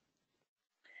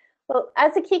 Well,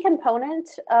 as a key component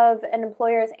of an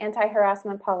employer's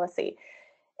anti-harassment policy,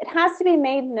 it has to be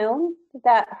made known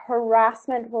that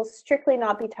harassment will strictly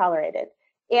not be tolerated,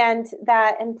 and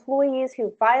that employees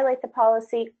who violate the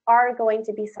policy are going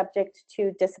to be subject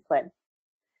to discipline.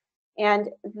 And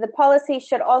the policy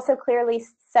should also clearly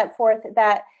set forth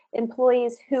that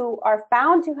employees who are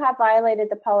found to have violated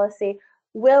the policy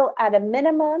will, at a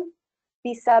minimum,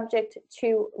 be subject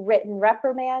to written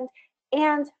reprimand,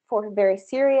 and for very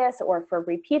serious or for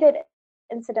repeated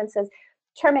incidences,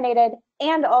 terminated,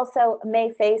 and also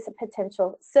may face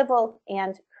potential civil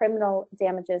and criminal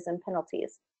damages and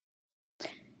penalties.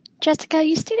 Jessica,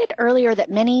 you stated earlier that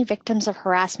many victims of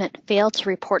harassment fail to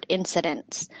report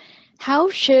incidents. How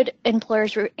should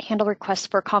employers handle requests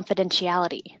for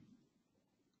confidentiality?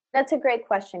 That's a great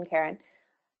question, Karen,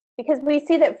 because we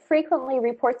see that frequently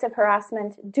reports of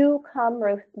harassment do come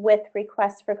with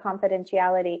requests for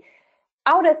confidentiality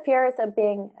out of fears of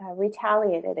being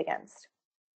retaliated against.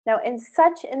 Now, in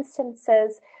such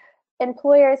instances,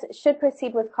 employers should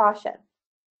proceed with caution,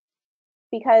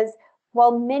 because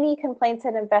while many complaints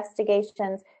and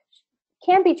investigations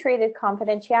can be treated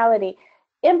confidentiality,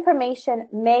 information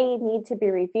may need to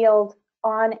be revealed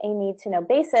on a need-to-know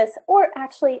basis, or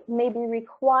actually may be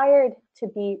required to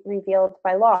be revealed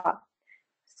by law.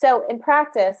 So in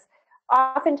practice,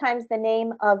 oftentimes the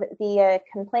name of the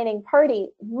complaining party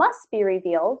must be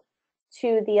revealed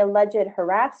to the alleged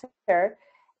harasser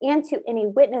and to any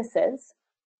witnesses,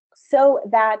 so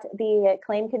that the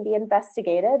claim can be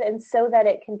investigated and so that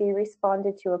it can be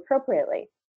responded to appropriately.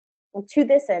 And to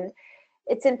this end,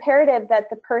 it's imperative that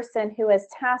the person who is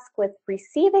tasked with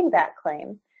receiving that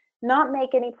claim not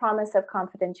make any promise of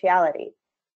confidentiality.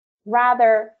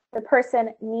 Rather, the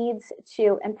person needs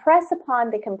to impress upon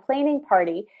the complaining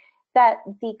party that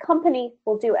the company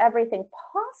will do everything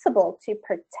possible to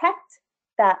protect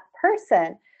that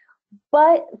person,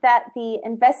 but that the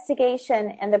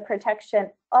investigation and the protection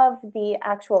of the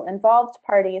actual involved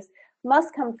parties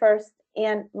must come first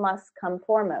and must come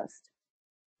foremost.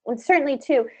 And certainly,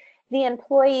 too, the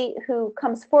employee who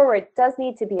comes forward does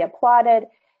need to be applauded,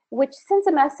 which sends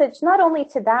a message not only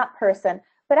to that person,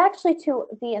 but actually to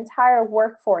the entire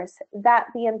workforce, that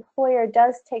the employer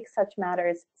does take such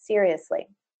matters seriously.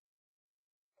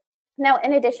 Now,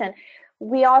 in addition,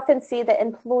 we often see that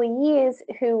employees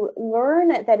who learn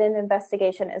that an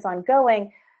investigation is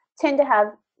ongoing tend to have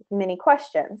many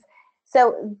questions.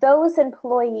 So those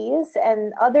employees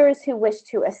and others who wish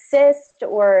to assist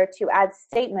or to add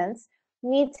statements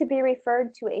need to be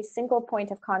referred to a single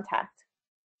point of contact.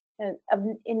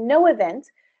 And in no event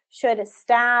should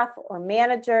staff or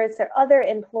managers or other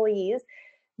employees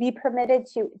be permitted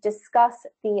to discuss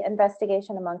the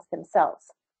investigation amongst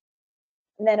themselves.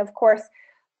 And then, of course,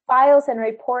 files and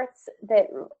reports that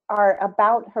are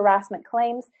about harassment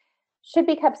claims should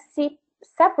be kept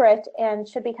separate and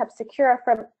should be kept secure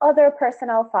from other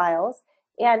personnel files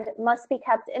and must be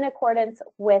kept in accordance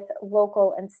with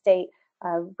local and state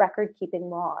record-keeping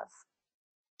laws.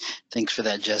 Thanks for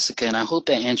that, Jessica. And I hope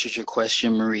that answers your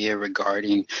question, Maria,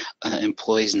 regarding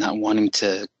employees not wanting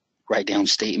to write down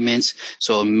statements.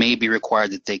 So it may be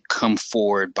required that they come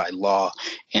forward by law,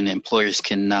 and employers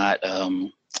cannot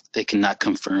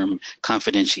confirm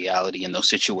confidentiality in those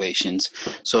situations.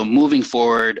 So moving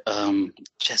forward,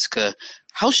 Jessica,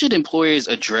 how should employers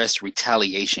address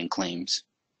retaliation claims?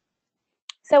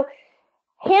 So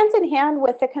hand in hand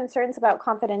with the concerns about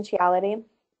confidentiality,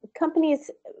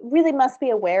 companies really must be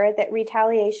aware that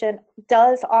retaliation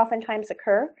does oftentimes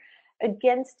occur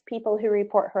against people who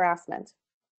report harassment.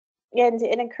 And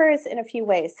it occurs in a few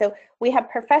ways. So we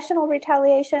have professional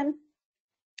retaliation,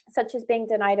 such as being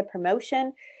denied a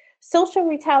promotion, social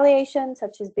retaliation,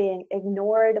 such as being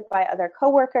ignored by other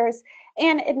coworkers,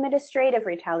 and administrative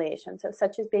retaliation, so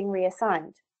such as being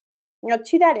reassigned.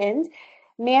 To that end,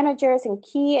 managers and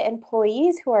key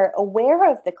employees who are aware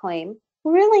of the claim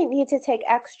really need to take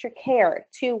extra care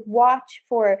to watch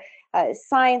for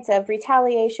signs of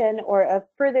retaliation or of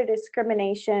further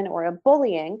discrimination or of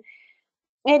bullying.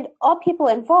 And all people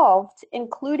involved,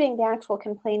 including the actual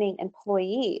complaining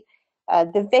employee,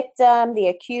 the victim, the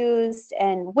accused,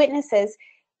 and witnesses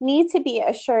need to be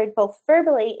assured both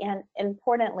verbally and,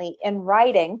 importantly, in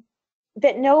writing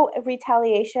that no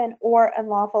retaliation or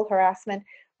unlawful harassment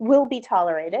will be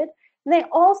tolerated. And they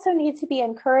also need to be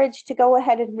encouraged to go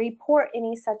ahead and report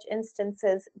any such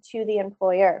instances to the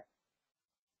employer.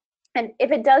 And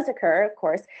if it does occur, of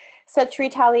course, such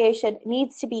retaliation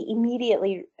needs to be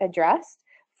immediately addressed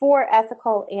for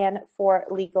ethical and for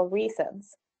legal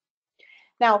reasons.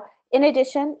 Now, in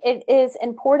addition, it is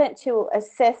important to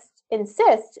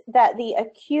insist that the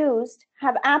accused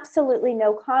have absolutely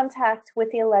no contact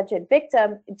with the alleged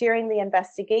victim during the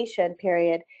investigation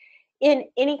period in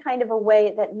any kind of a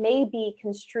way that may be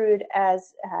construed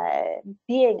as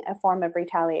being a form of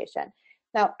retaliation.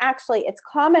 Now, actually, it's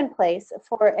commonplace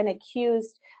for an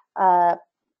accused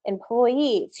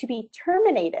employee to be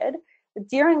terminated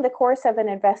during the course of an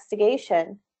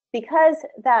investigation because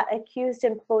that accused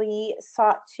employee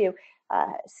sought to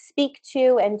speak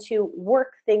to and to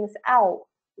work things out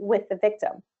with the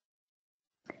victim.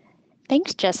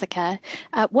 Thanks, Jessica.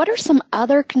 What are some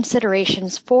other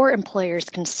considerations for employers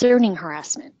concerning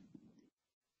harassment?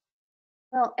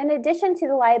 Well, in addition to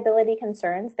the liability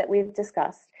concerns that we've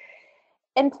discussed,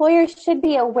 employers should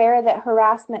be aware that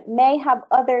harassment may have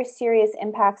other serious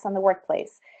impacts on the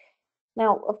workplace.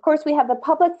 Now, of course, we have the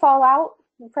public fallout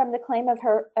from the claim of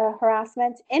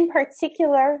harassment, in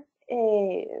particular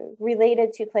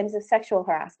related to claims of sexual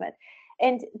harassment.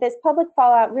 And this public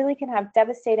fallout really can have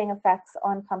devastating effects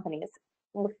on companies.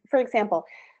 For example,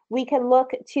 we can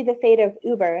look to the fate of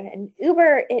Uber. And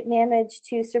Uber, it managed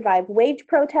to survive wage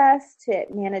protests.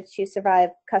 It managed to survive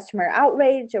customer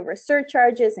outrage over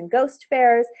surcharges and ghost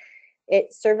fares.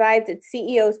 It survived its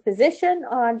CEO's position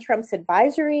on Trump's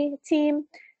advisory team.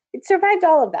 It survived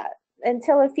all of that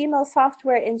until a female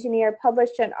software engineer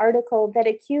published an article that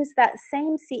accused that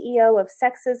same CEO of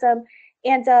sexism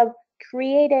and of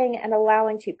creating and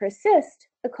allowing to persist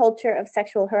a culture of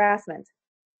sexual harassment.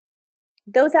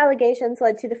 Those allegations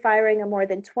led to the firing of more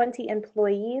than 20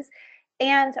 employees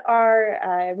and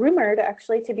are rumored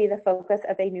actually to be the focus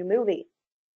of a new movie.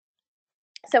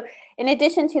 So in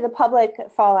addition to the public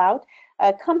fallout,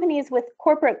 companies with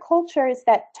corporate cultures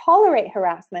that tolerate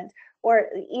harassment or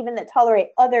even that tolerate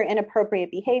other inappropriate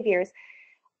behaviors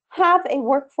have a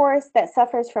workforce that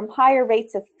suffers from higher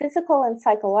rates of physical and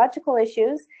psychological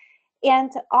issues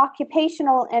and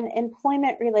occupational and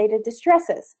employment-related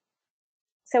distresses.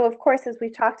 So, of course, as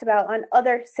we've talked about on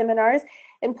other seminars,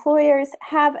 employers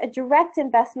have a direct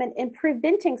investment in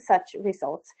preventing such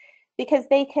results because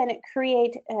they can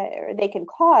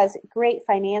cause great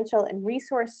financial and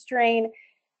resource strain,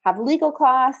 have legal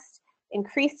costs,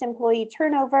 increased employee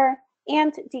turnover,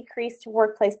 and decreased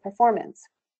workplace performance.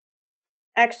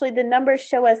 Actually, the numbers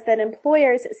show us that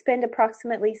employers spend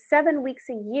approximately 7 weeks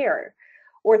a year,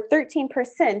 or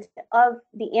 13% of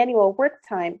the annual work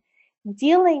time,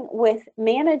 dealing with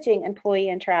managing employee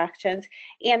interactions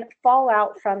and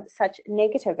fallout from such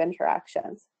negative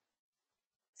interactions.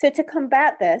 So to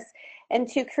combat this and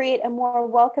to create a more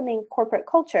welcoming corporate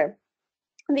culture,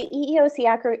 the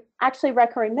EEOC actually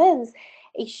recommends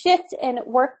a shift in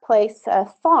workplace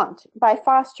font by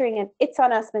fostering an "it's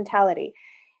on us" mentality.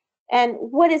 And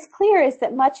what is clear is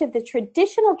that much of the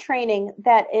traditional training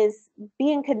that is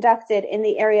being conducted in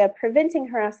the area of preventing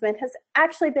harassment has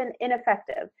actually been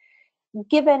ineffective,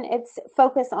 given its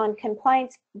focus on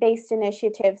compliance-based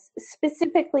initiatives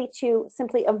specifically to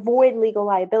simply avoid legal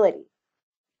liability,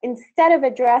 instead of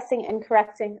addressing and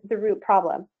correcting the root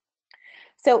problem.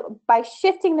 So by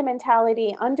shifting the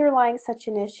mentality underlying such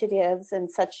initiatives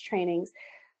and such trainings,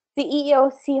 the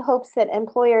EEOC hopes that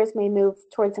employers may move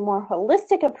towards a more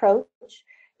holistic approach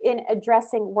in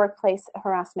addressing workplace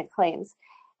harassment claims.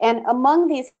 And among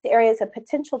these areas of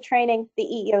potential training, the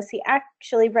EEOC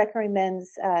actually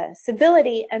recommends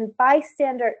civility and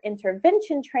bystander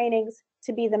intervention trainings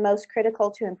to be the most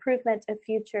critical to improvement of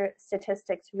future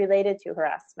statistics related to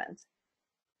harassment.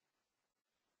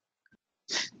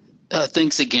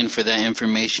 Thanks again for that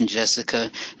information,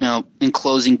 Jessica. Now, in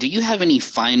closing, do you have any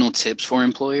final tips for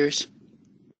employers?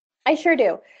 I sure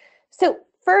do. So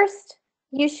first,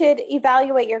 you should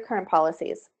evaluate your current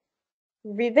policies.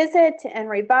 Revisit and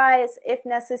revise, if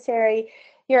necessary,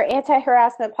 your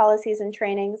anti-harassment policies and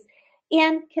trainings,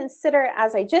 and consider,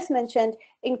 as I just mentioned,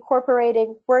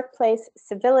 incorporating workplace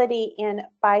civility and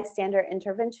bystander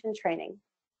intervention training.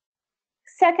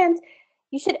 Second,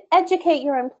 you should educate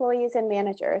your employees and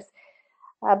managers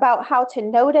about how to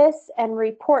notice and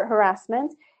report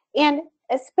harassment, and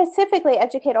specifically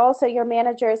educate also your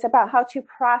managers about how to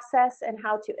process and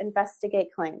how to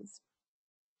investigate claims.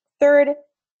 Third,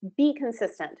 be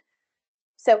consistent.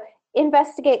 So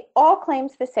investigate all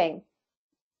claims the same.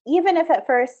 Even if at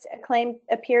first a claim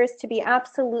appears to be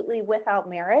absolutely without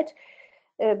merit,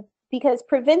 because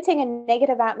preventing a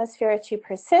negative atmosphere to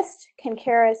persist can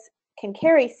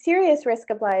carry serious risk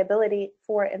of liability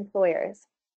for employers.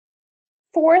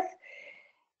 Fourth,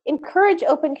 encourage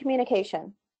open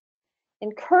communication.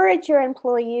 Encourage your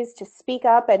employees to speak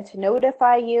up and to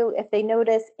notify you if they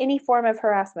notice any form of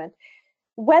harassment,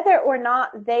 whether or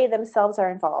not they themselves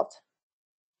are involved.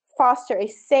 Foster a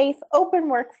safe, open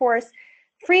workforce,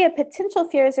 free of potential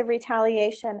fears of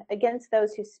retaliation against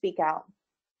those who speak out.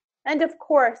 And of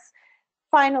course,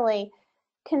 finally,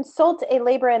 consult a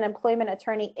labor and employment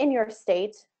attorney in your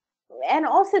state, and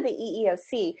also the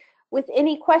EEOC, with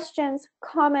any questions,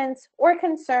 comments, or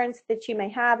concerns that you may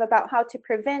have about how to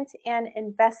prevent and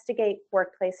investigate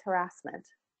workplace harassment.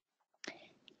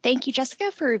 Thank you,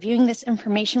 Jessica, for reviewing this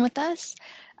information with us.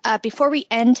 Before we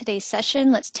end today's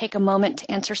session, let's take a moment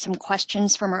to answer some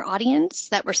questions from our audience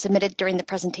that were submitted during the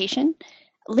presentation.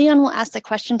 Leon will ask the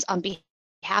questions on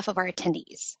behalf of our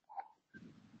attendees.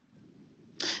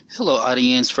 Hello,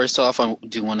 audience. First off, I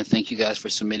do want to thank you guys for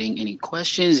submitting any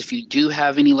questions. If you do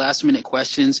have any last-minute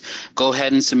questions, go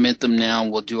ahead and submit them now.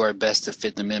 We'll do our best to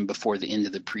fit them in before the end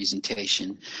of the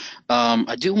presentation.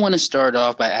 I do want to start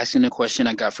off by asking a question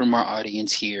I got from our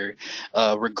audience here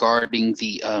regarding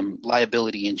the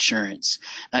liability insurance.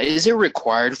 Is it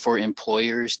required for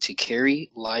employers to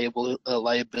carry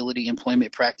liability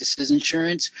employment practices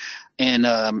insurance?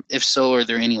 And if so, are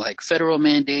there any like federal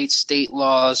mandates, state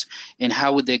laws, and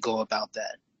how would they go about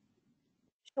that?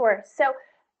 Sure. So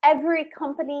every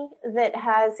company that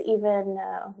has even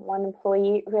one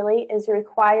employee really is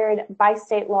required by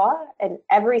state law, and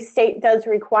every state does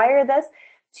require this,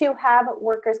 to have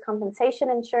workers'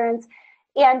 compensation insurance.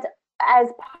 And as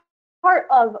part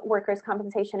of workers'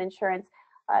 compensation insurance,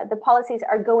 the policies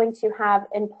are going to have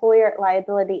employer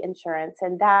liability insurance,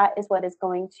 and that is what is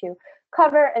going to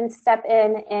cover and step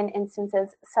in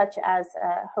instances such as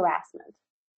harassment.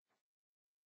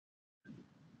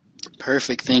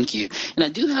 Perfect, thank you. And I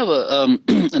do have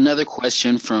another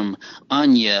question from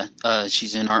Anya.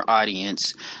 She's in our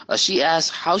audience. She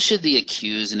asks, how should the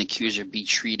accused and accuser be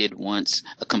treated once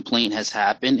a complaint has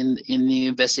happened and the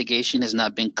investigation has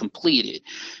not been completed?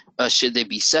 Should they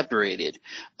be separated?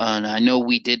 And I know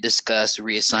we did discuss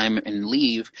reassignment and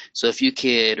leave, so if you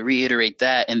could reiterate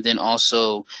that and then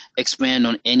also expand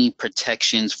on any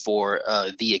protections for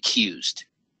the accused.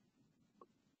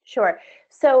 Sure.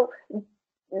 So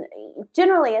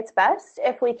generally it's best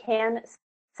if we can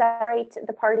separate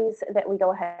the parties that we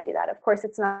go ahead and do that. Of course,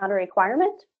 it's not a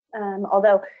requirement,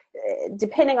 although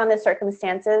depending on the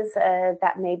circumstances,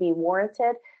 that may be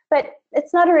warranted. But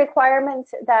it's not a requirement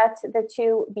that the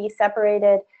two be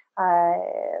separated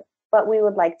but we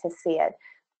would like to see it.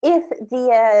 If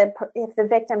the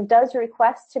victim does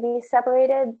request to be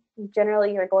separated,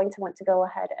 generally you're going to want to go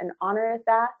ahead and honor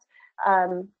that.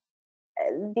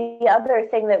 The other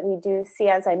thing that we do see,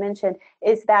 as I mentioned,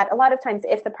 is that a lot of times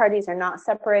if the parties are not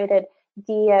separated,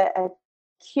 the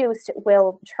accused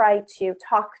will try to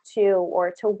talk to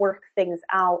or to work things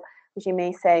out, as you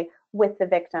may say, with the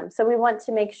victim. So we want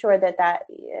to make sure that that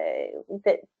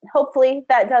hopefully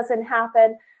that doesn't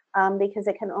happen, because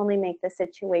it can only make the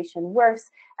situation worse.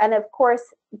 And of course,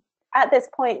 at this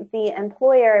point, the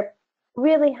employer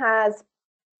really has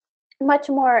much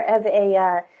more of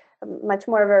a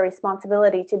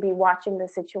responsibility to be watching the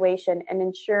situation and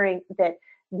ensuring that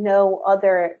no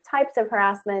other types of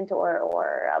harassment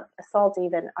or assault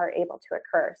even are able to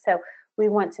occur. So we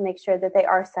want to make sure that they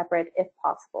are separate if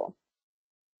possible.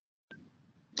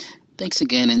 Thanks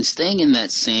again. And staying in that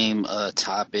same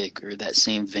topic or that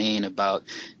same vein about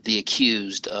the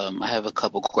accused, I have a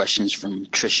couple questions from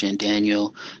Trisha and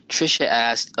Daniel. Trisha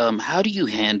asked, how do you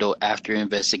handle after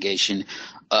investigation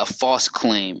a false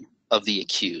claim of the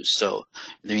accused? So are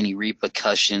there any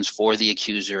repercussions for the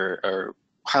accuser, or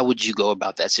how would you go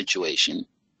about that situation?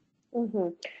 Mm-hmm.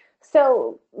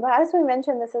 So, as we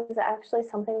mentioned, this is actually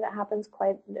something that happens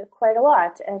quite a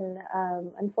lot, and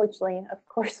unfortunately, of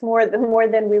course, more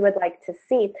than we would like to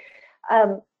see.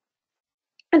 And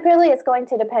really, it's going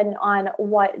to depend on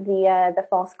what the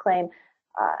false claim,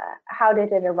 how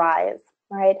did it arise,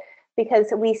 right?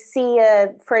 Because we see,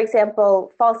 for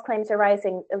example, false claims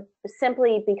arising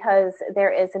simply because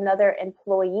there is another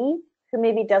employee who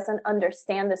maybe doesn't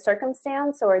understand the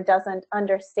circumstance or doesn't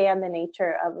understand the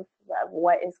nature of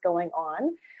what is going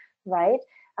on, right?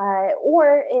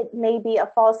 Or it may be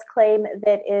a false claim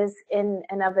that is in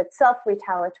and of itself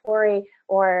retaliatory,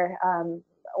 or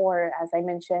as I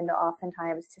mentioned,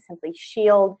 oftentimes to simply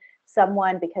shield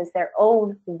someone because their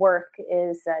own work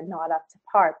is not up to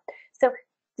par. So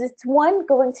it's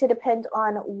going to depend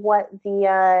on what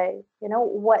the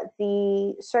what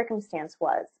the circumstance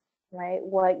was, right?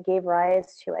 What gave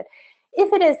rise to it.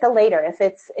 If it is the later, if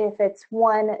it's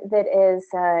one that is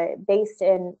based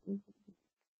in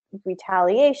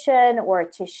retaliation or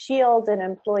to shield an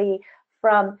employee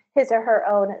from his or her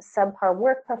own subpar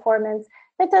work performance,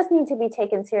 that does need to be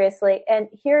taken seriously. And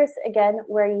here's again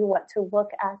where you want to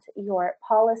look at your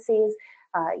policies,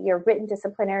 your written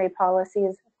disciplinary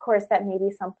policies. Of course, that may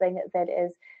be something that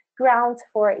is grounds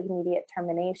for immediate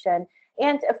termination.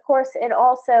 And of course, it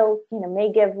also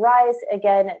may give rise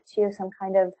again to some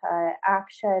kind of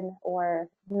action, or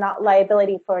not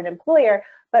liability for an employer,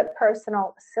 but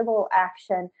personal civil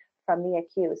action from the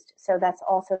accused. So that's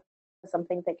also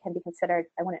something that can be considered.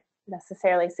 I wouldn't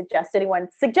necessarily suggest anyone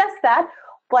suggest that,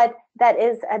 but that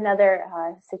is another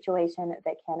situation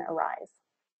that can arise.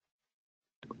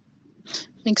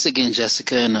 Thanks again,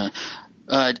 Jessica. And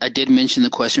I did mention the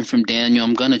question from Daniel.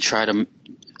 I'm going to try to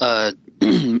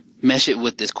mesh it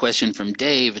with this question from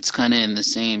Dave. It's kind of in the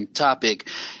same topic.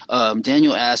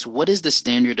 Daniel asked, what is the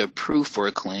standard of proof for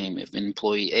a claim if an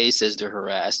employee A says they're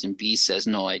harassed and B says,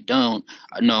 no, I don't.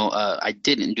 No, I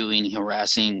didn't do any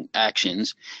harassing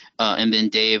actions. And then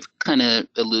Dave kind of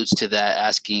alludes to that,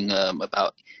 asking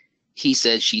about he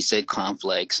said, she said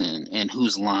conflicts and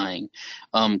who's lying.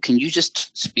 Can you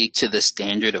just speak to the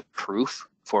standard of proof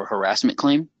for a harassment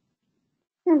claim?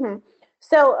 Mm-hmm.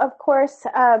 So, of course,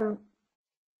 the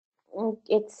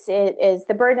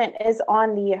burden is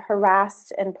on the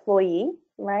harassed employee,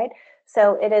 right?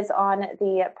 So it is on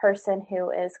the person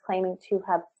who is claiming to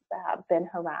have been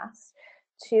harassed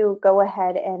to go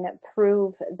ahead and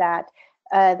prove that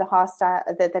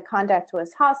the conduct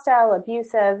was hostile,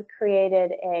 abusive,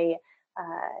 created a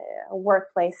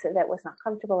workplace that was not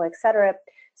comfortable, etc.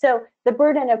 So the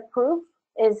burden of proof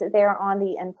is there on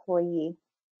the employee.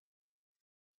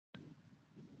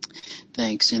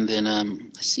 Thanks. And then I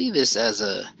see this as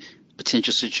a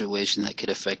potential situation that could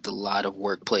affect a lot of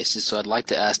workplaces. So I'd like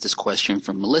to ask this question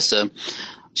from Melissa.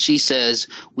 She says,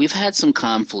 we've had some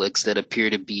conflicts that appear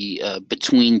to be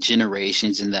between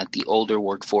generations, and that the older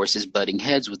workforce is butting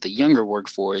heads with the younger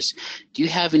workforce. Do you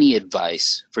have any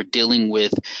advice for dealing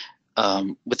with,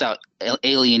 without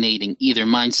alienating either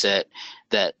mindset,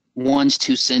 that one's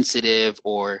too sensitive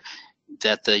or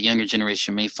that the younger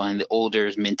generation may find the older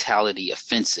mentality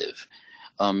offensive?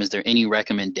 Is there any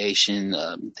recommendation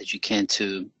that you can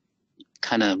to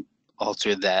kind of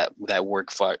alter that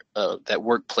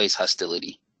workplace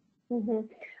hostility? Mm-hmm.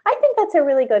 I think that's a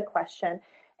really good question,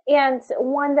 and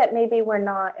one that maybe we're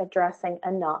not addressing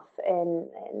enough in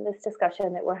this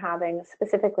discussion that we're having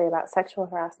specifically about sexual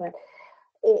harassment.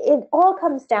 it all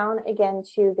comes down again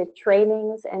to the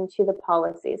trainings and to the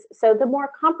policies. So the more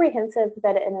comprehensive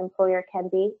that an employer can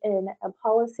be in a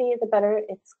policy, the better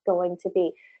it's going to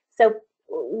be. So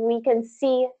we can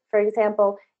see, for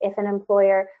example, if an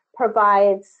employer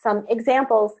provides some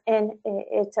examples in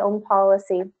its own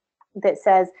policy that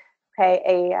says, okay,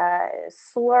 a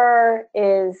slur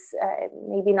is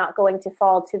maybe not going to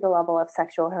fall to the level of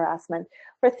sexual harassment,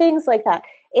 or things like that.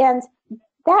 And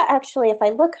that actually, if I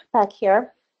look back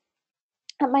here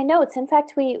at my notes, in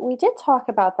fact, we did talk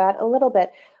about that a little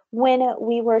bit when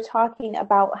we were talking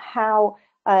about how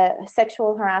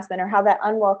sexual harassment, or how that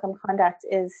unwelcome conduct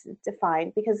is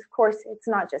defined, because of course it's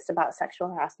not just about sexual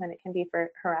harassment, it can be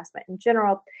for harassment in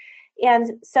general.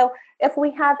 And so if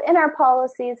we have in our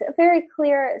policies a very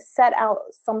clear set out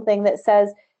something that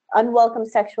says unwelcome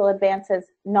sexual advances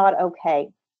not okay,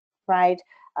 right?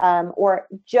 Or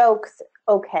jokes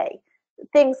okay,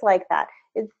 things like that.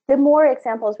 The more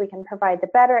examples we can provide, the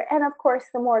better. And of course,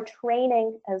 the more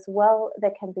training as well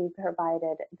that can be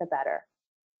provided, the better.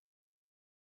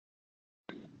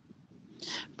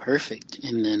 Perfect.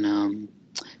 And then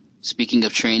speaking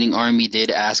of training, Army did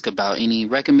ask about any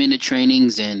recommended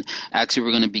trainings, and actually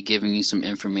we're going to be giving you some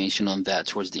information on that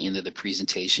towards the end of the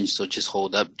presentation. So just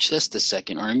hold up just a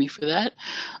second, Army, for that.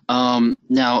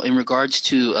 Now, in regards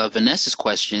to Vanessa's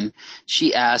question,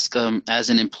 she asked, as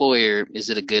an employer,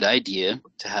 is it a good idea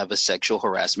to have a sexual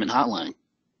harassment hotline?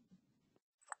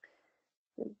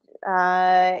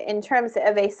 In terms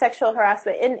of a sexual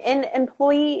harassment in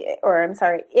employee, or I'm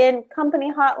sorry, in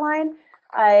company hotline,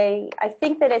 I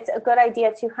think that it's a good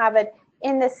idea to have it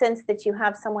in the sense that you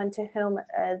have someone to whom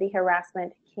the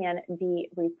harassment can be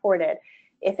reported.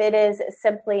 If it is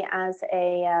simply as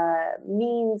a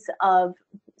means of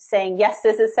saying, yes,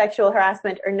 this is sexual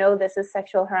harassment, or no, this is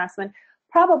sexual harassment,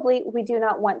 probably we do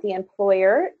not want the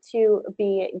employer to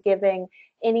be giving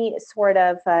any sort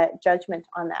of judgment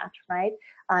on that, right?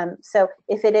 So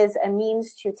if it is a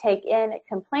means to take in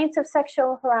complaints of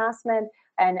sexual harassment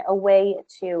and a way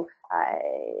to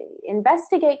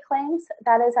investigate claims,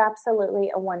 that is absolutely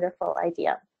a wonderful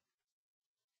idea.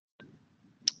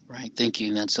 Right, thank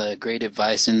you. That's great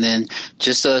advice. And then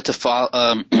just to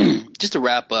follow, just to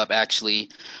wrap up, actually,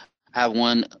 I have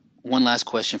one last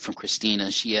question from Christina.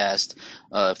 She asked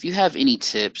if you have any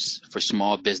tips for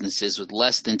small businesses with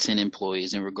less than 10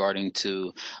 employees in regarding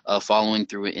to following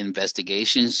through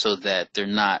investigations so that they're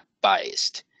not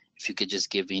biased. If you could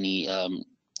just give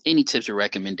any tips or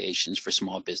recommendations for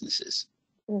small businesses.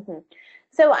 Mm-hmm.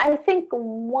 So I think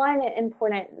one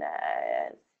important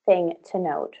thing to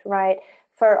note, right,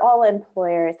 for all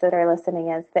employers that are listening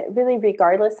is that really,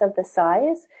 regardless of the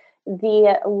size,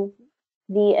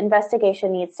 the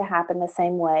investigation needs to happen the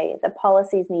same way. The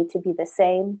policies need to be the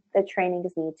same. The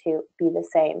trainings need to be the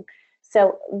same.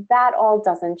 So that all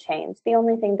doesn't change. The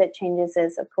only thing that changes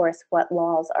is, of course, what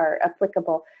laws are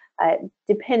applicable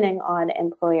depending on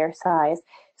employer size.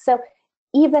 So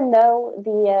even though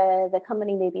the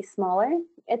company may be smaller,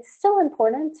 it's still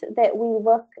important that we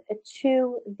look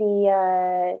to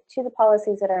the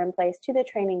policies that are in place, to the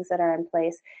trainings that are in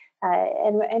place,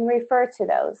 and refer to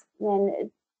those. And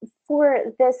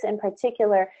for this in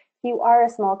particular, if you are a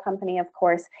small company, of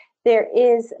course, there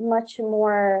is much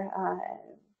more,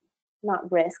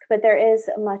 not risk, but there is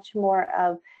much more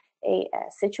of a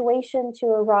situation to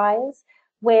arise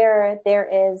where there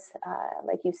is,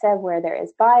 like you said, where there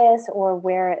is bias, or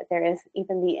where there is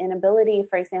even the inability,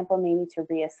 for example, maybe to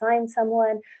reassign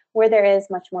someone, where there is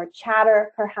much more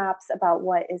chatter perhaps about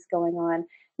what is going on.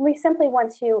 We simply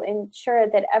want to ensure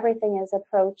that everything is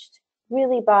approached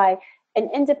really by an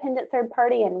independent third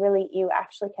party, and really you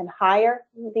actually can hire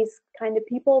these kind of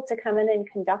people to come in and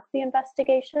conduct the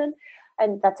investigation.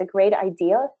 And that's a great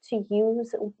idea, to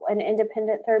use an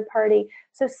independent third party.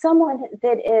 So someone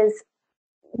that is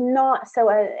not so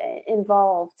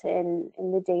involved in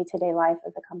the day-to-day life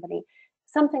of the company.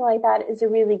 Something like that is a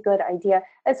really good idea,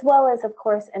 as well as, of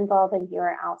course, involving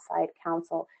your outside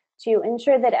counsel to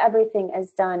ensure that everything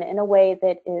is done in a way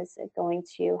that is going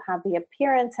to have the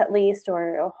appearance, at least,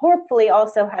 or hopefully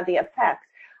also have the effect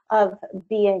of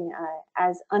being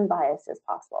as unbiased as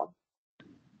possible.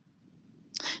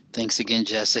 Thanks again,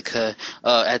 Jessica.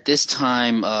 At this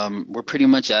time, we're pretty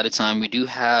much out of time. We do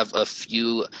have a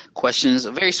few questions,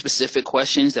 very specific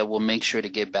questions that we'll make sure to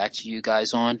get back to you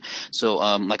guys on. So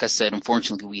like I said,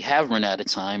 unfortunately, we have run out of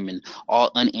time, and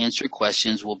all unanswered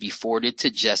questions will be forwarded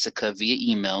to Jessica via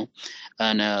email,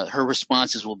 and her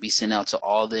responses will be sent out to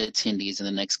all the attendees in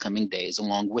the next coming days,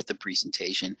 along with the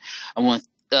presentation. I want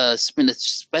spend a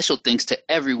special thanks to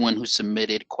everyone who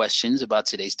submitted questions about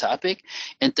today's topic,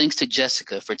 and thanks to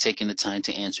Jessica for taking the time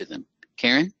to answer them.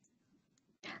 Karen?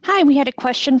 Hi, we had a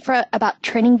question about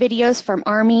training videos from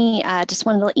Army. Just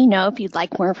wanted to let you know if you'd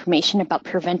like more information about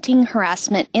preventing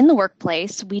harassment in the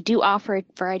workplace. We do offer a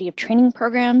variety of training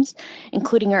programs,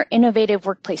 including our innovative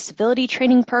workplace civility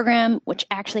training program, which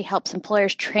actually helps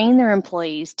employers train their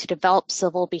employees to develop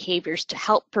civil behaviors to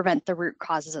help prevent the root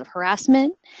causes of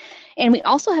harassment. And we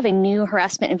also have a new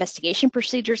harassment investigation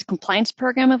procedures compliance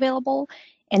program available.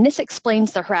 And this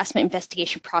explains the harassment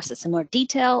investigation process in more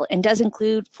detail and does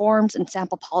include forms and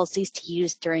sample policies to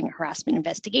use during a harassment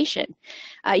investigation.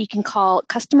 You can call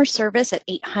customer service at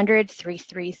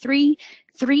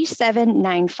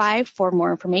 800-333-3795 for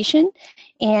more information.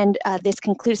 And this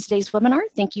concludes today's webinar.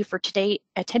 Thank you for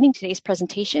attending today's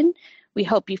presentation. We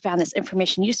hope you found this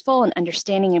information useful in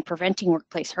understanding and preventing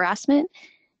workplace harassment.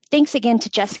 Thanks again to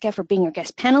Jessica for being our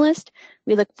guest panelist.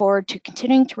 We look forward to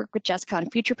continuing to work with Jessica on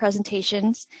future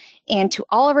presentations. And to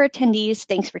all of our attendees,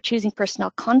 thanks for choosing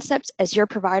Personnel Concepts as your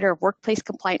provider of workplace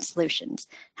compliance solutions.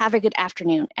 Have a good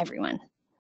afternoon, everyone.